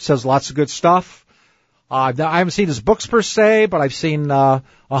speaker, says lots of good stuff. I haven't seen his books per se, but I've seen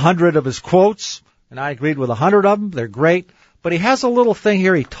 100 of his quotes, and I agreed with 100 of them. They're great. But he has a little thing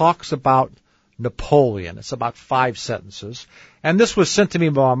here. He talks about Napoleon. It's about 5 sentences. And this was sent to me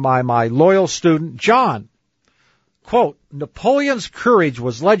by my loyal student, John. Quote, Napoleon's courage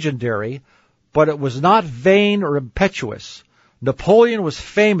was legendary, but it was not vain or impetuous. Napoleon was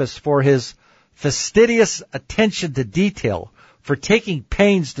famous for his fastidious attention to detail, for taking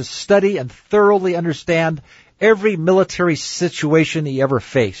pains to study and thoroughly understand every military situation he ever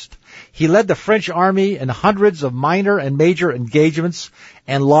faced. He led the French army in hundreds of minor and major engagements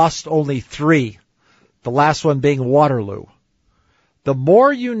and lost only 3, the last one being Waterloo. The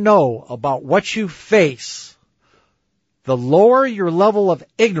more you know about what you face, the lower your level of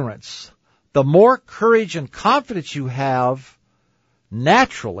ignorance, the more courage and confidence you have,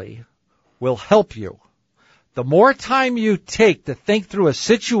 naturally, will help you. The more time you take to think through a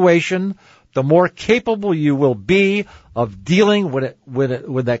situation, the more capable you will be of dealing with it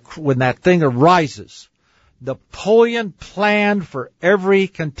when that thing arises. Napoleon planned for every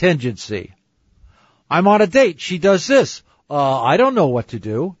contingency. I'm on a date. She does this. I don't know what to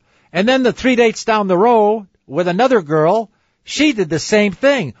do. And then the 3 dates down the road with another girl, she did the same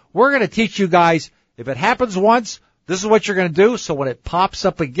thing. We're going to teach you guys, if it happens once, this is what you're going to do. So when it pops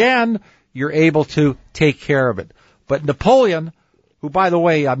up again, you're able to take care of it. But Napoleon, who, by the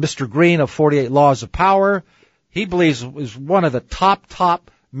way, Mr. Green of 48 Laws of Power, he believes is one of the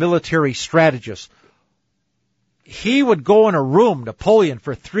top military strategists. He would go in a room, Napoleon,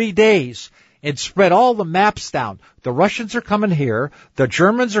 for 3 days and spread all the maps down. The Russians are coming here. The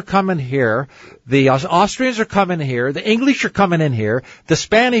Germans are coming here. The Austrians are coming here. The English are coming in here. The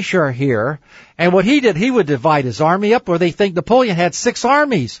Spanish are here. And what he did, he would divide his army up, where they think Napoleon had 6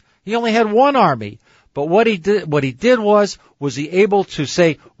 armies. He only had 1 army. But what he did was he able to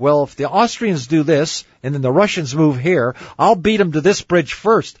say, well, if the Austrians do this and then the Russians move here, I'll beat them to this bridge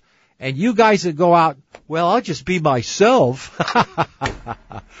first. And you guys that go out, well, I'll just be myself.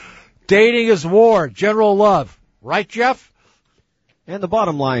 Dating is war. General Love. Right, Jeff? And the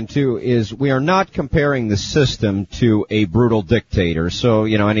bottom line, too, is we are not comparing the system to a brutal dictator. So,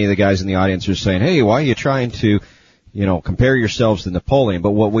 any of the guys in the audience are saying, hey, why are you trying to, compare yourselves to Napoleon?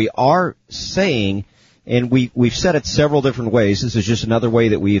 But what we are saying, and we've said it several different ways, this is just another way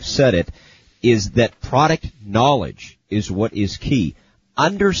that we've said it, is that product knowledge is what is key.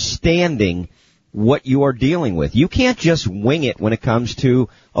 Understanding what you are dealing with. You can't just wing it when it comes to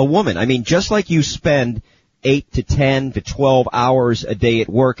a woman. I mean, just like you spend 8 to 10 to 12 hours a day at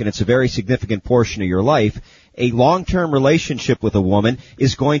work, and it's a very significant portion of your life, a long-term relationship with a woman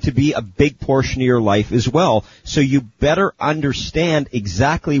is going to be a big portion of your life as well. So you better understand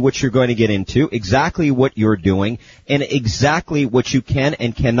exactly what you're going to get into, exactly what you're doing, and exactly what you can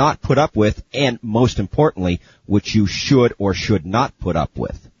and cannot put up with, and most importantly, what you should or should not put up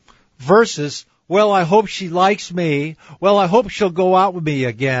with. Versus, well, I hope she likes me. Well, I hope she'll go out with me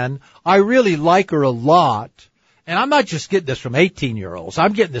again. I really like her a lot. And I'm not just getting this from 18-year-olds.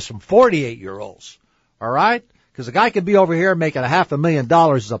 I'm getting this from 48-year-olds. All right? Because a guy could be over here making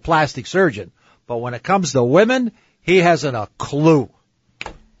 $500,000 as a plastic surgeon. But when it comes to women, he hasn't a clue.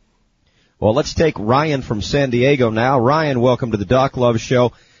 Well, let's take Ryan from San Diego now. Ryan, welcome to the Doc Love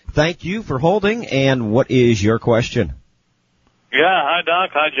Show. Thank you for holding. And what is your question? Yeah, hi, Doc.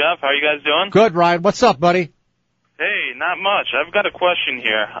 Hi, Jeff. How are you guys doing? Good, Ryan. What's up, buddy? Hey, not much. I've got a question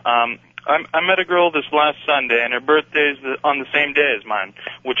here. I met a girl this last Sunday, and her birthday's on the same day as mine,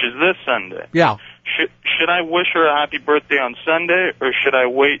 which is this Sunday. Yeah. Should I wish her a happy birthday on Sunday, or should I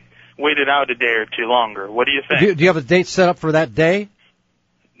wait it out a day or two longer? What do you think? Do you have a date set up for that day?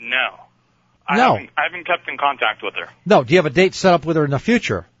 No. No. I haven't kept in contact with her. No. Do you have a date set up with her in the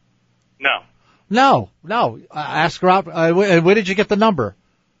future? No. No. Ask her out. Where did you get the number?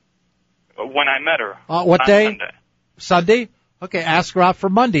 When I met her. What day? Sunday. Sunday? Okay, ask her out for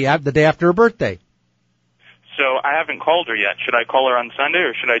Monday, the day after her birthday. So I haven't called her yet. Should I call her on Sunday,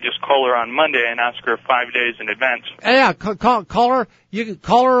 or should I just call her on Monday and ask her 5 days in advance? Yeah, call her. You can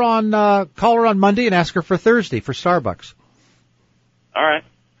call her on Monday and ask her for Thursday for Starbucks. All right.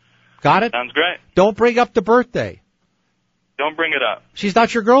 Got it? Sounds great. Don't bring up the birthday. Don't bring it up. She's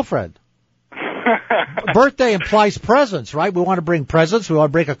not your girlfriend. Birthday implies presents, right? We want to bring presents. We want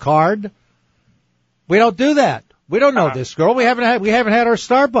to bring a card. We don't do that. We don't know this girl. We haven't had our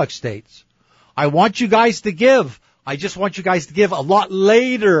Starbucks dates. I want you guys to give. I just want you guys to give a lot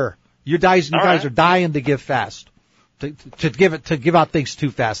later. You guys are dying to give fast. To give out things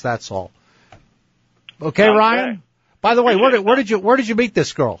too fast, that's all. Okay, Ryan? By the way, where did you meet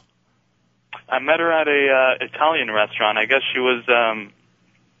this girl? I met her at a Italian restaurant. I guess she was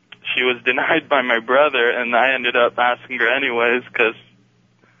denied by my brother, and I ended up asking her anyways because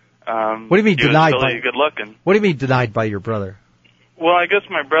what do you mean she denied? was really good looking. What do you mean denied by your brother? Well, I guess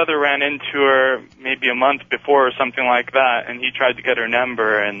my brother ran into her maybe a month before or something like that, and he tried to get her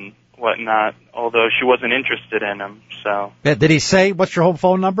number and whatnot, although she wasn't interested in him. So. Yeah, did he say, what's your home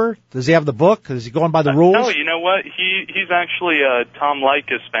phone number? Does he have the book? Is he going by the rules? No, you know what? He's actually a Tom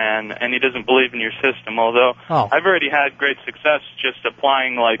Leykis fan, and he doesn't believe in your system, although I've already had great success just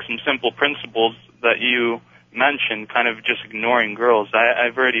applying like some simple principles that you mentioned, kind of just ignoring girls.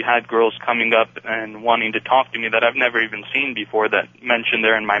 I've already had girls coming up and wanting to talk to me that I've never even seen before that mentioned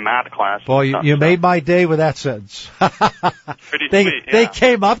they're in my math class. Boy, you made my day with that sentence. Pretty sweet, yeah. They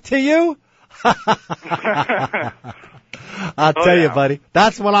came up to you? I'll tell you, buddy.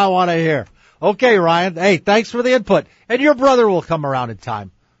 That's what I want to hear. Okay, Ryan. Hey, thanks for the input. And your brother will come around in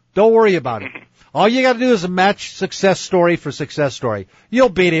time. Don't worry about it. All you got to do is match success story for success story. You'll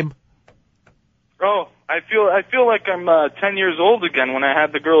beat him. Oh, I feel like I'm 10 years old again when I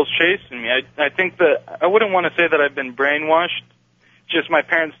had the girls chasing me. I think that I wouldn't want to say that I've been brainwashed. Just my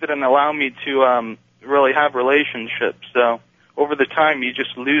parents didn't allow me to really have relationships. So over the time, you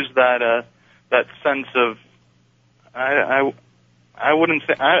just lose that sense of I wouldn't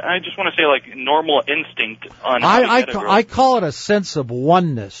say I just want to say like normal instinct on. I call it a sense of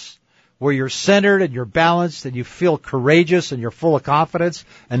oneness, where you're centered and you're balanced and you feel courageous and you're full of confidence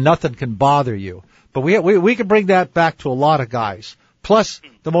and nothing can bother you. But we can bring that back to a lot of guys. Plus,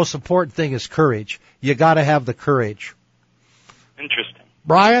 the most important thing is courage. You got to have the courage. Interesting.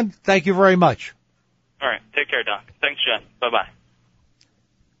 Brian, thank you very much. All right. Take care, Doc. Thanks, Jen.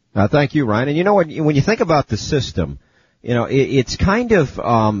 Bye-bye. Thank you, Ryan. And you know what? When you think about the system, you know, it's kind of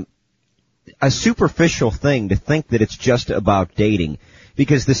a superficial thing to think that it's just about dating.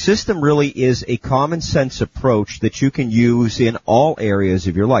 Because the system really is a common sense approach that you can use in all areas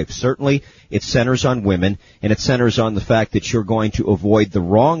of your life. Certainly, it centers on women, and it centers on the fact that you're going to avoid the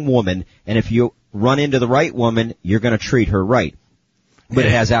wrong woman, and if you run into the right woman, you're going to treat her right. But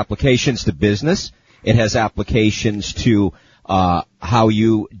it has applications to business. It has applications to how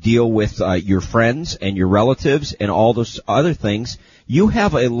you deal with your friends and your relatives and all those other things. You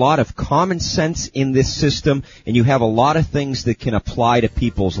have a lot of common sense in this system, and you have a lot of things that can apply to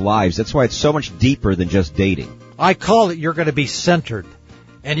people's lives. That's why it's so much deeper than just dating. I call it you're going to be centered.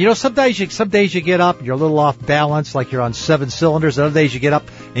 And you know, some days you get up and you're a little off balance, like you're on 7 cylinders. Other days you get up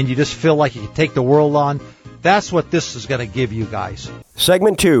and you just feel like you can take the world on. That's what this is going to give you guys.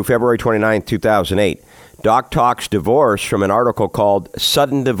 Segment 2, February 29th, 2008. Doc talks divorce from an article called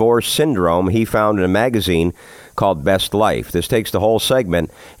Sudden Divorce Syndrome he found in a magazine called Best Life. This takes the whole segment,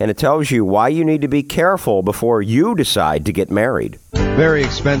 and it tells you why you need to be careful before you decide to get married. Very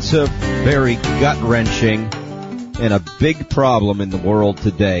expensive, very gut-wrenching, and a big problem in the world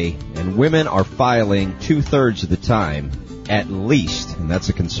today. And women are filing 2/3 of the time, at least, and that's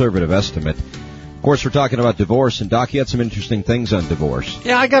a conservative estimate. Of course, we're talking about divorce, and Doc, you had some interesting things on divorce.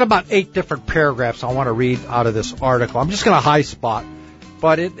 Yeah, I got about 8 different paragraphs I want to read out of this article. I'm just going to high spot,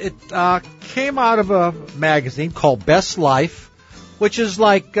 but it came out of a magazine called Best Life, which is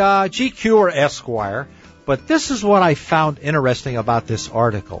like GQ or Esquire. But this is what I found interesting about this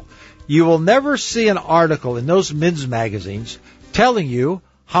article. You will never see an article in those men's magazines telling you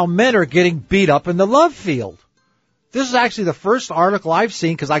how men are getting beat up in the love field. This is actually the first article I've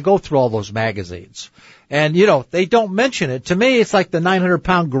seen because I go through all those magazines. And, you know, they don't mention it. To me, it's like the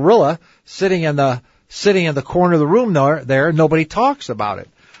 900-pound gorilla sitting in the corner of the room there. Nobody talks about it.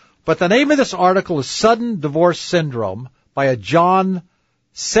 But the name of this article is Sudden Divorce Syndrome by a John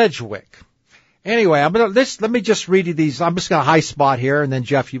Sedgwick. Anyway, let me just read you these. I'm just going to high spot here, and then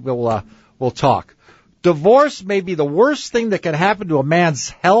Jeff, we'll talk. Divorce may be the worst thing that can happen to a man's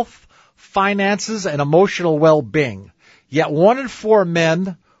health, finances, and emotional well-being. Yet 1 in 4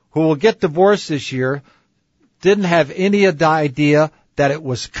 men who will get divorced this year didn't have any idea that it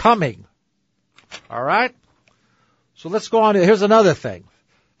was coming. All right? So let's go on. Here's another thing.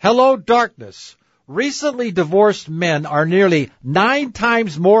 Hello, darkness. Recently divorced men are nearly 9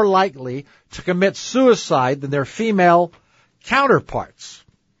 times more likely to commit suicide than their female counterparts.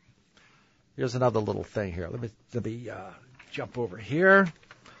 Here's another little thing here. Let me jump over here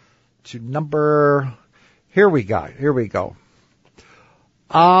to number. Here we go.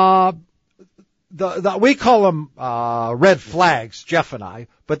 We call them red flags, Jeff and I,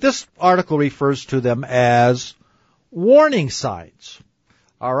 but this article refers to them as warning signs.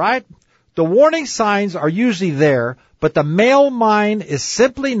 All right? The warning signs are usually there, but the male mind is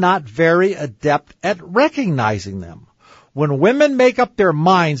simply not very adept at recognizing them. When women make up their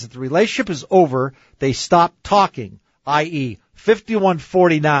minds that the relationship is over, they stop talking, i.e.,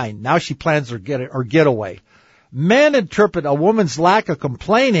 5149. Now she plans her getaway. Men interpret a woman's lack of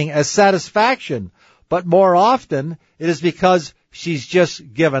complaining as satisfaction, but more often it is because she's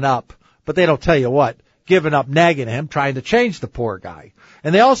just given up. But they don't tell you what. Giving up nagging him, trying to change the poor guy.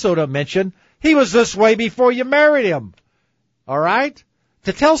 And they also don't mention, he was this way before you married him. All right?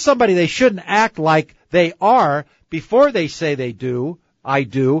 To tell somebody they shouldn't act like they are before they say they do, I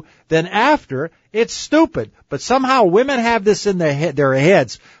do, then after, it's stupid. But somehow women have this in their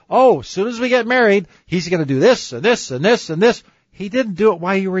heads. Oh, as soon as we get married, he's going to do this and this and this and this. He didn't do it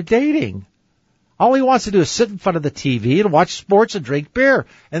while you were dating. All he wants to do is sit in front of the TV and watch sports and drink beer.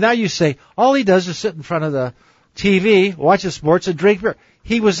 And now you say, all he does is sit in front of the TV, watch the sports and drink beer.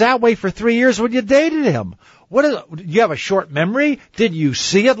 He was that way for 3 years when you dated him. You have a short memory? Did you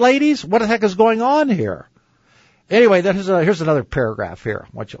see it, ladies? What the heck is going on here? Anyway, here's another paragraph here.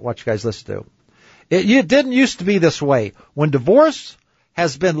 What you guys listen to. It didn't used to be this way. When divorce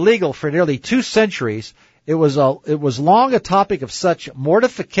has been legal for nearly 2 centuries, it was long a topic of such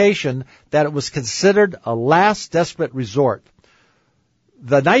mortification that it was considered a last desperate resort.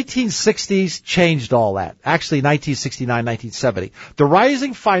 The 1960s changed all that. Actually, 1969, 1970. The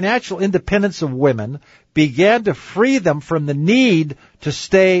rising financial independence of women began to free them from the need to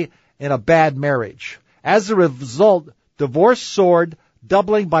stay in a bad marriage. As a result, divorce soared,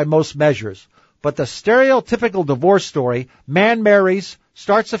 doubling by most measures. But the stereotypical divorce story, man marries,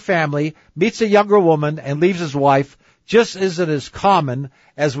 starts a family, meets a younger woman, and leaves his wife, just isn't as common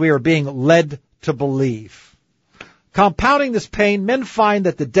as we are being led to believe. Compounding this pain, men find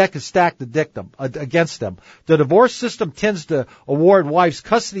that the deck is stacked against them. The divorce system tends to award wives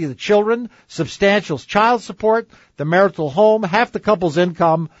custody of the children, substantial child support, the marital home, half the couple's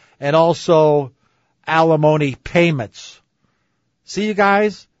income, and also alimony payments. See, you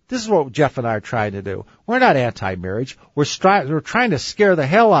guys? This is what Jeff and I are trying to do. We're not anti-marriage. We're trying to scare the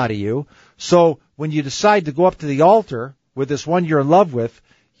hell out of you. So when you decide to go up to the altar with this one you're in love with,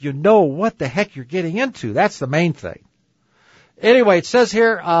 you know what the heck you're getting into. That's the main thing. Anyway, it says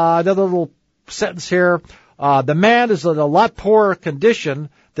here, another little sentence here. The man is in a lot poorer condition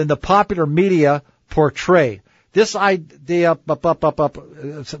than the popular media portray. This idea,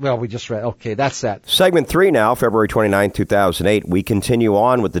 well, we just read. Okay, that's that. Segment 3 now, February 29, 2008. We continue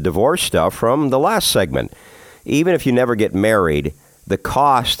on with the divorce stuff from the last segment. Even if you never get married, the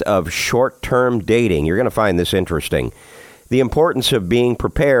cost of short-term dating, you're going to find this interesting. The importance of being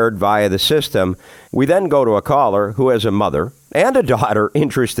prepared via the system. We then go to a caller who has a mother and a daughter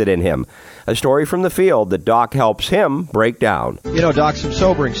interested in him. A story from the field that Doc helps him break down. You know, Doc, some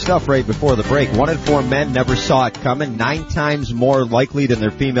sobering stuff right before the break. 1 in 4 men never saw it coming. 9 times more likely than their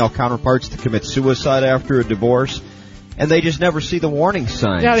female counterparts to commit suicide after a divorce. And they just never see the warning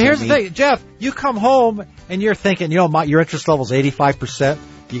signs. Yeah, here's the thing. Jeff, you come home and you're thinking, your interest level is 85%.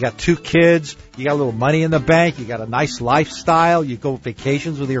 You got 2 kids, you got a little money in the bank, you got a nice lifestyle, you go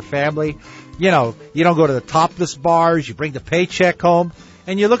vacations with your family. You don't go to the topless bars, you bring the paycheck home,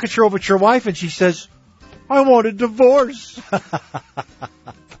 and you look at your wife and she says, I want a divorce.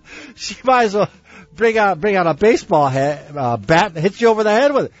 She might as well bring out a baseball bat and hit you over the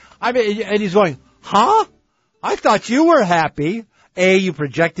head with it. I mean, and he's going, huh? I thought you were happy. A, you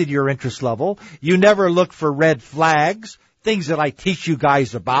projected your interest level. You never look for red flags. Things that I teach you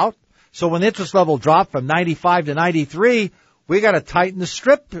guys about. So when the interest level dropped from 95 to 93, we got to tighten the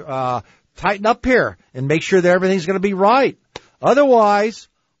strip, tighten up here and make sure that everything's going to be right. Otherwise,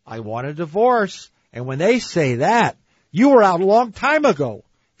 I want a divorce. And when they say that, you were out a long time ago.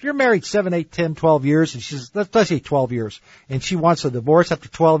 If you're married 7, 8, 10, 12 years, and she's, let's say 12 years, and she wants a divorce after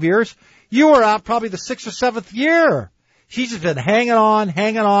 12 years, you were out probably the 6th or 7th year. She's just been hanging on.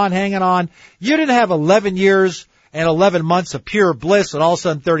 You didn't have 11 years and 11 months of pure bliss, and all of a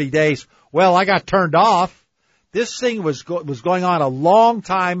sudden 30 days, well, I got turned off. This thing was going on a long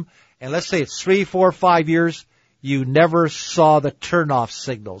time, and let's say it's 3, 4, 5 years. You never saw the turn-off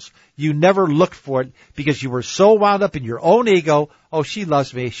signals. You never looked for it because you were so wound up in your own ego. Oh, she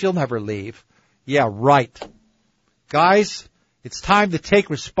loves me. She'll never leave. Yeah, right. Guys, it's time to take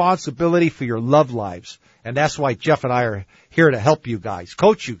responsibility for your love lives, and that's why Jeff and I are here to help you guys,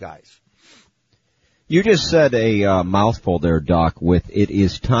 coach you guys. You just said a mouthful there, Doc, with it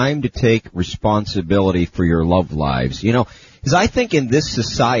is time to take responsibility for your love lives. You know, because I think in this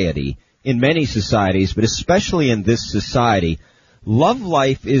society, in many societies, but especially in this society, love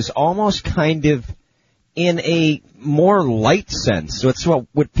life is almost kind of in a more light sense. So it's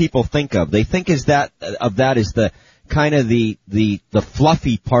what people think of. They think of that as the kind of the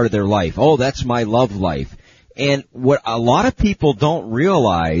fluffy part of their life. Oh, that's my love life. And what a lot of people don't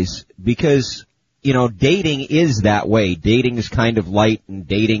realize, because, dating is that way. Dating is kind of light, and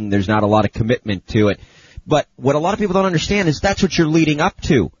dating, there's not a lot of commitment to it. But what a lot of people don't understand is that's what you're leading up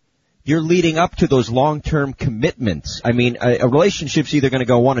to. You're leading up to those long-term commitments. I mean, a relationship's either going to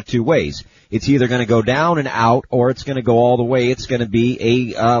go one of two ways. It's either going to go down and out, or it's going to go all the way. It's going to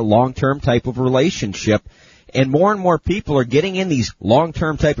be a long-term type of relationship. And more people are getting in these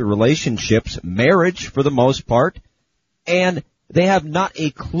long-term type of relationships, marriage for the most part, and they have not a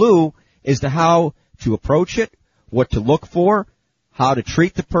clue as to how to approach it, what to look for, how to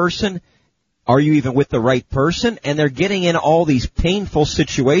treat the person. Are you even with the right person? And they're getting in all these painful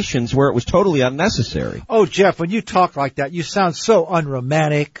situations where it was totally unnecessary. Oh, Jeff, when you talk like that, you sound so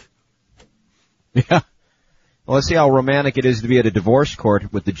unromantic. Yeah. Well, let's see how romantic it is to be at a divorce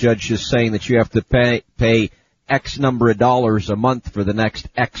court with the judge just saying that you have to pay X number of dollars a month for the next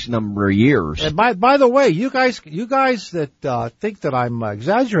X number of years. And by the way, you guys that think that I'm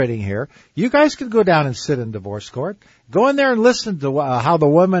exaggerating here, you guys can go down and sit in divorce court. Go in there and listen to how the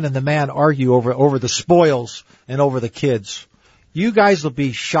woman and the man argue over the spoils and over the kids. You guys will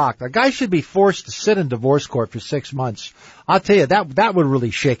be shocked. A guy should be forced to sit in divorce court for 6 months. I'll tell you, that would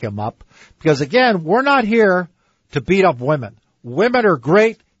really shake him up. Because again, we're not here to beat up women. Women are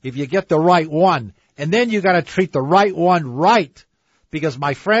great if you get the right one. And then you got to treat the right one right. Because,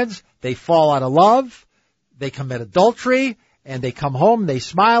 my friends, they fall out of love, they commit adultery, and they come home, they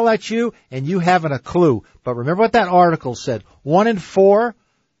smile at you, and you haven't a clue. But remember what that article said. 1 in 4,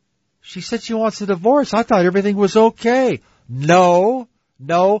 she said she wants a divorce. I thought everything was okay. No,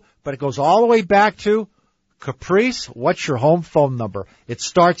 but it goes all the way back to Caprice, what's your home phone number? It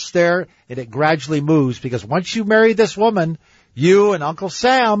starts there, and it gradually moves, because once you marry this woman, you and Uncle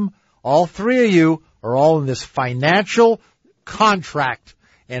Sam, all three of you are all in this financial contract.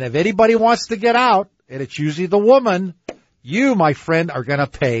 And if anybody wants to get out, and it's usually the woman, you, my friend, are going to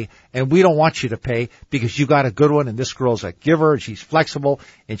pay. And we don't want you to pay because you got a good one, and this girl's a giver, and she's flexible,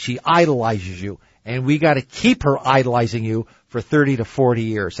 and she idolizes you. And we got to keep her idolizing you for 30 to 40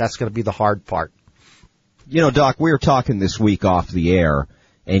 years. That's going to be the hard part. Doc, we were talking this week off the air,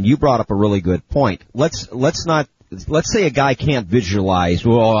 and you brought up a really good point. Let's say a guy can't visualize,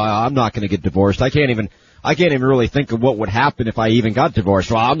 well, I'm not going to get divorced. I can't even really think of what would happen if I even got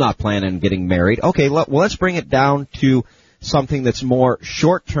divorced. Well, I'm not planning on getting married. Okay, let's bring it down to something that's more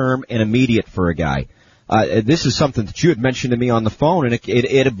short-term and immediate for a guy. This is something that you had mentioned to me on the phone, and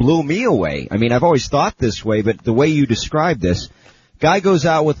it blew me away. I mean, I've always thought this way, but the way you described this, guy goes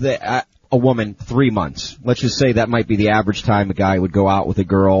out with a woman 3 months. Let's just say that might be the average time a guy would go out with a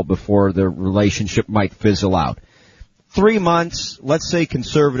girl before the relationship might fizzle out. 3 months, let's say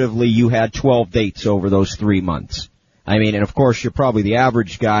conservatively you had 12 dates over those 3 months. I mean, and of course you're probably the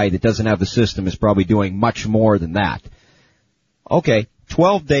average guy that doesn't have the system is probably doing much more than that. Okay,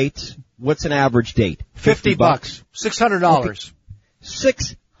 12 dates. What's an average date? $50. $600.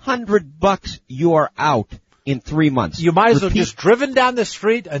 Okay. $600 you are out in 3 months. You might as well just driven down the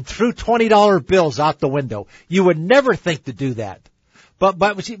street and threw $20 bills out the window. You would never think to do that.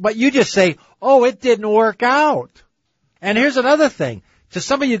 But you just say, oh, it didn't work out. And here's another thing. To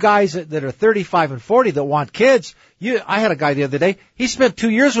some of you guys that are 35 and 40 that want kids, I had a guy the other day, he spent 2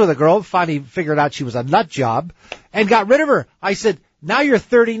 years with a girl, finally figured out she was a nut job, and got rid of her. I said, now you're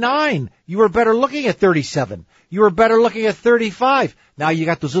 39. You were better looking at 37. You were better looking at 35. Now you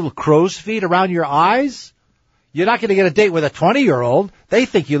got those little crow's feet around your eyes. You're not going to get a date with a 20-year-old. They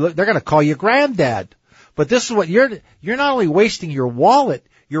think they're going to call you granddad. But this is what you're not only wasting your wallet,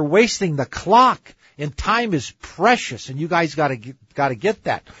 you're wasting the clock. And time is precious, and you guys got to get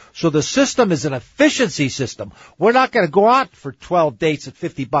that. So the system is an efficiency system. We're not going to go out for 12 dates at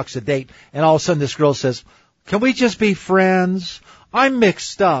 $50 a date, and all of a sudden this girl says, "Can we just be friends? I'm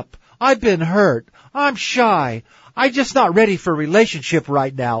mixed up. I've been hurt. I'm shy. I'm just not ready for a relationship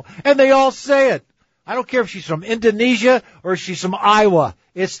right now." And they all say it. I don't care if she's from Indonesia or she's from Iowa.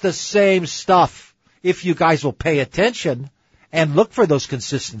 It's the same stuff. If you guys will pay attention and look for those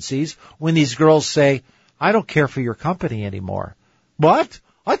consistencies when these girls say, "I don't care for your company anymore." What?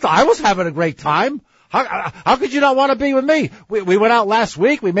 I thought I was having a great time. How could you not want to be with me? We went out last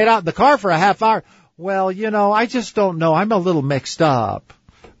week. We made out in the car for a half hour. Well, I just don't know. I'm a little mixed up,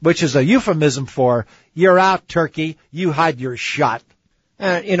 which is a euphemism for you're out, turkey. You had your shot.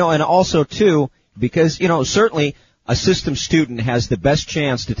 And also, too, because, certainly a system student has the best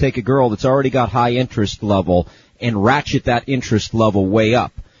chance to take a girl that's already got high interest level and ratchet that interest level way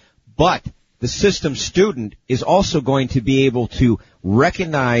up. But the system student is also going to be able to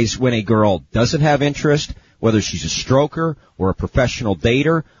recognize when a girl doesn't have interest, whether she's a stroker or a professional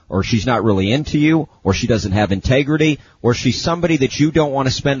dater, or she's not really into you, or she doesn't have integrity, or she's somebody that you don't want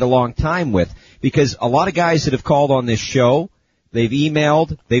to spend a long time with. Because a lot of guys that have called on this show, they've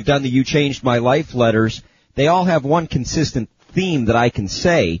emailed, they've done the You Changed My Life letters, they all have one consistent theme that I can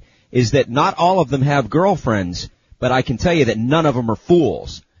say, is that not all of them have girlfriends, but I can tell you that none of them are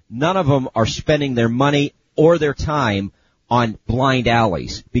fools. None of them are spending their money or their time on blind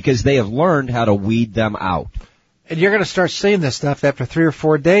alleys because they have learned how to weed them out. And you're going to start seeing this stuff after 3 or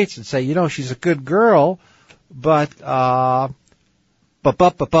 4 dates and say, she's a good girl, but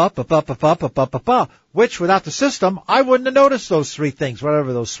which without the system, I wouldn't have noticed those 3 things,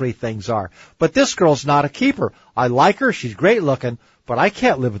 whatever those 3 things are. But this girl's not a keeper. I like her. She's great looking, but I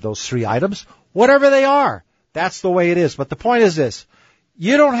can't live with those 3 items, whatever they are. That's the way it is. But the point is this.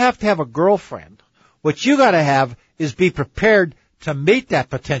 You don't have to have a girlfriend. What you got to have is be prepared to meet that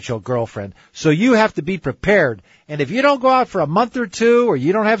potential girlfriend. So you have to be prepared. And if you don't go out for a month or 2 or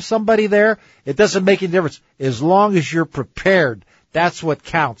you don't have somebody there, it doesn't make any difference. As long as you're prepared, that's what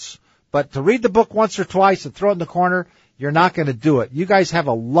counts. But to read the book once or twice and throw it in the corner, you're not going to do it. You guys have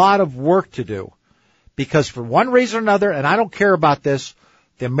a lot of work to do. Because for one reason or another, and I don't care about this,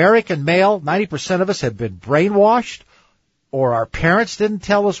 the American male, 90% of us have been brainwashed, or our parents didn't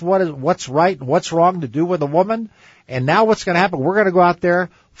tell us what's right and what's wrong to do with a woman. And now what's going to happen? We're going to go out there,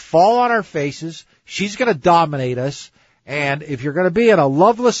 fall on our faces. She's going to dominate us. And if you're going to be in a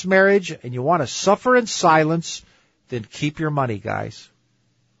loveless marriage and you want to suffer in silence, then keep your money, guys.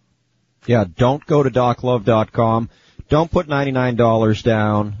 Yeah, don't go to DocLove.com. Don't put $99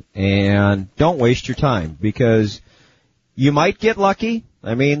 down, and don't waste your time, because you might get lucky.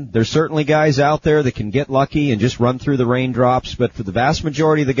 I mean, there's certainly guys out there that can get lucky and just run through the raindrops, but for the vast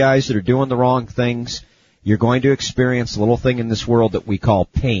majority of the guys that are doing the wrong things, you're going to experience a little thing in this world that we call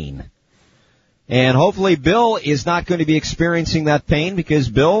pain. And hopefully Bill is not going to be experiencing that pain, because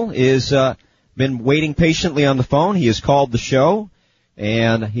Bill is been waiting patiently on the phone. He has called the show,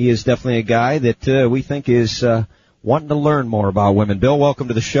 and he is definitely a guy that we think is wanting to learn more about women. Bill, welcome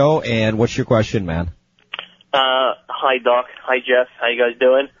to the show, and what's your question, man? Hi, Doc. Hi, Jeff. How you guys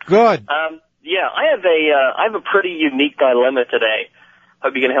doing? Good. Yeah, I have a pretty unique dilemma today.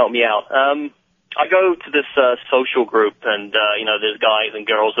 Hope you can help me out. I go to this social group, and there's guys and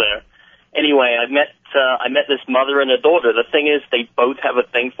girls there. Anyway, I met this mother and a daughter. The thing is, they both have a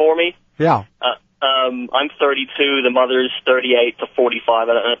thing for me. Yeah. I'm 32. The mother is 38 to 45.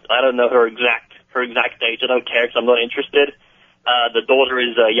 I don't know her exact age. I don't care because I'm not interested. The daughter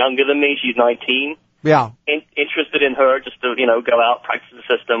is younger than me. She's 19. Yeah. Interested in her just to, go out, practice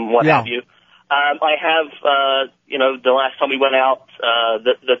the system, what have you. I have, the last time we went out,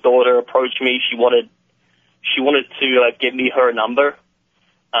 the daughter approached me. She wanted to give me her number.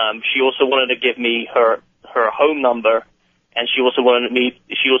 She also wanted to give me her home number, and she also wanted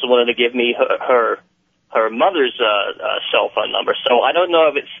to give me her mother's cell phone number. So I don't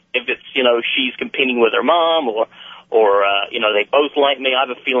know if it's she's competing with her mom or they both like me. I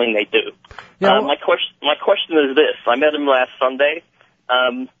have a feeling they do. Yeah. My question is this: I met him last Sunday.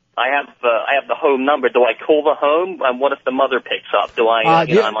 I have the home number. Do I call the home? And what if the mother picks up? Do I?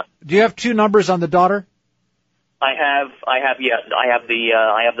 Do you have 2 numbers on the daughter? I have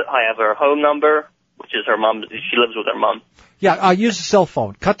her home number, which is her mom. She lives with her mom. Yeah, use a cell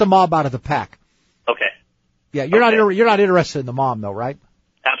phone. Cut the mom out of the pack. Okay. Yeah, you're not interested in the mom though, right?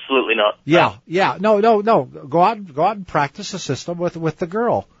 Absolutely not. Yeah. No. Go out and practice the system with the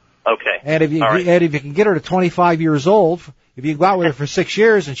girl. Okay. And if you can get her to 25 years old, if you go out with her for 6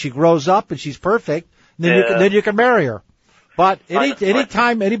 years and she grows up and she's perfect, then you can marry her. But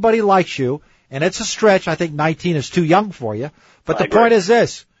anytime anybody likes you, and it's a stretch, I think 19 is too young for you. But the point is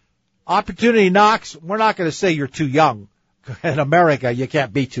this: opportunity knocks. We're not going to say you're too young. In America, you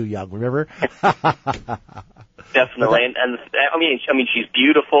can't be too young. Remember? Definitely, and I mean, she's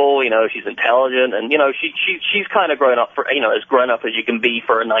beautiful. She's intelligent, and she's kind of grown up as grown up as you can be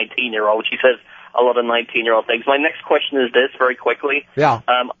for a 19-year-old. She says a lot of 19-year-old things. My next question is this, very quickly. Yeah.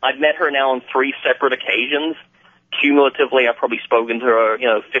 I've met her now on 3 separate occasions. Cumulatively, I've probably spoken to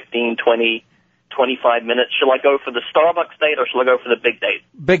her, 15, 20, 25 minutes. Shall I go for the Starbucks date or shall I go for the big date?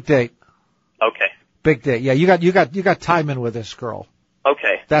 Big date. Okay. Big date. Yeah, you got time in with this girl.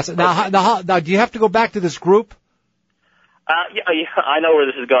 Okay. That's it. Now, do you have to go back to this group? Yeah, I know where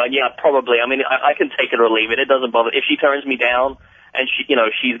this is going. Yeah, probably. I mean, I can take it or leave it. It doesn't bother. If she turns me down and she's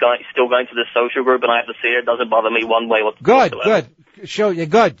still going to this social group and I have to see her, it doesn't bother me one way whatsoever. Good. Show you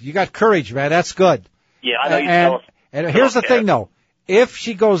good. You got courage, man. That's good. Yeah, I know you tell us. And here's the thing, though. If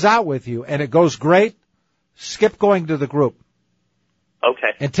she goes out with you and it goes great, skip going to the group.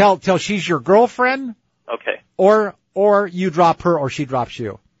 Okay. And tell she's your girlfriend. Okay. Or you drop her or she drops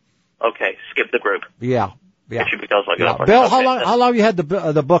you. Okay. Skip the group. Yeah. If she becomes like that. Bill, okay. how long you had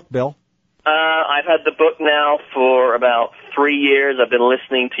the book, Bill? I've had the book now for about 3 years. I've been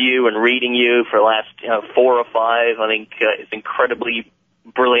listening to you and reading you for the last 4 or 5. I think it's incredibly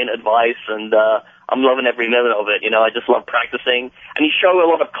brilliant advice, and I'm loving every minute of it. I just love practicing, and you show a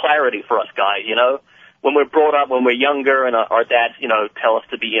lot of clarity for us guys. When we're brought up, when we're younger, and our dads, tell us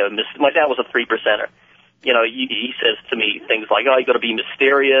to be. My dad was a 3%er. He says to me things like, "Oh, you got to be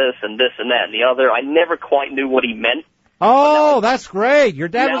mysterious and this and that and the other." I never quite knew what he meant. Oh, that's great. Your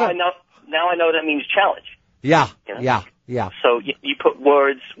dad was. Now I know that means challenge. Yeah, yeah. So you put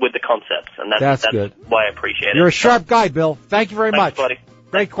words with the concepts, and that's good. Why I appreciate it. You're a sharp guy, Bill. Thank you very much. Buddy.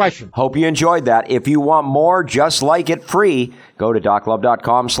 Great question. Hope you enjoyed that. If you want more just like it free, go to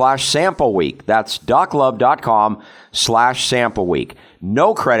DocLove.com/sample week. That's DocLove.com/sample week.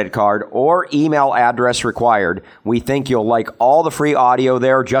 No credit card or email address required. We think you'll like all the free audio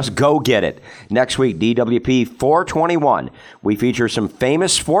there. Just go get it. Next week, DWP 421. We feature some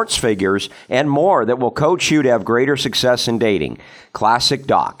famous sports figures and more that will coach you to have greater success in dating. Classic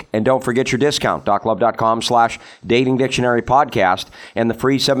Doc. And don't forget your discount, DocLove.com/dating dictionary podcast, and the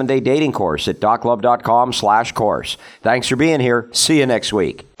free 7-day dating course at DocLove.com/course. Thanks for being here. See you next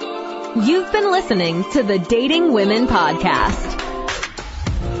week. You've been listening to the Dating Women Podcast.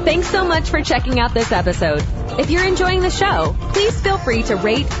 Thanks so much for checking out this episode. If you're enjoying the show, please feel free to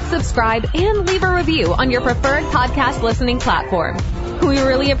rate, subscribe, and leave a review on your preferred podcast listening platform. We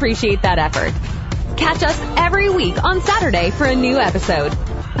really appreciate that effort. Catch us every week on Saturday for a new episode.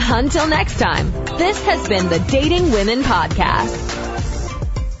 Until next time, this has been the Dating Women Podcast.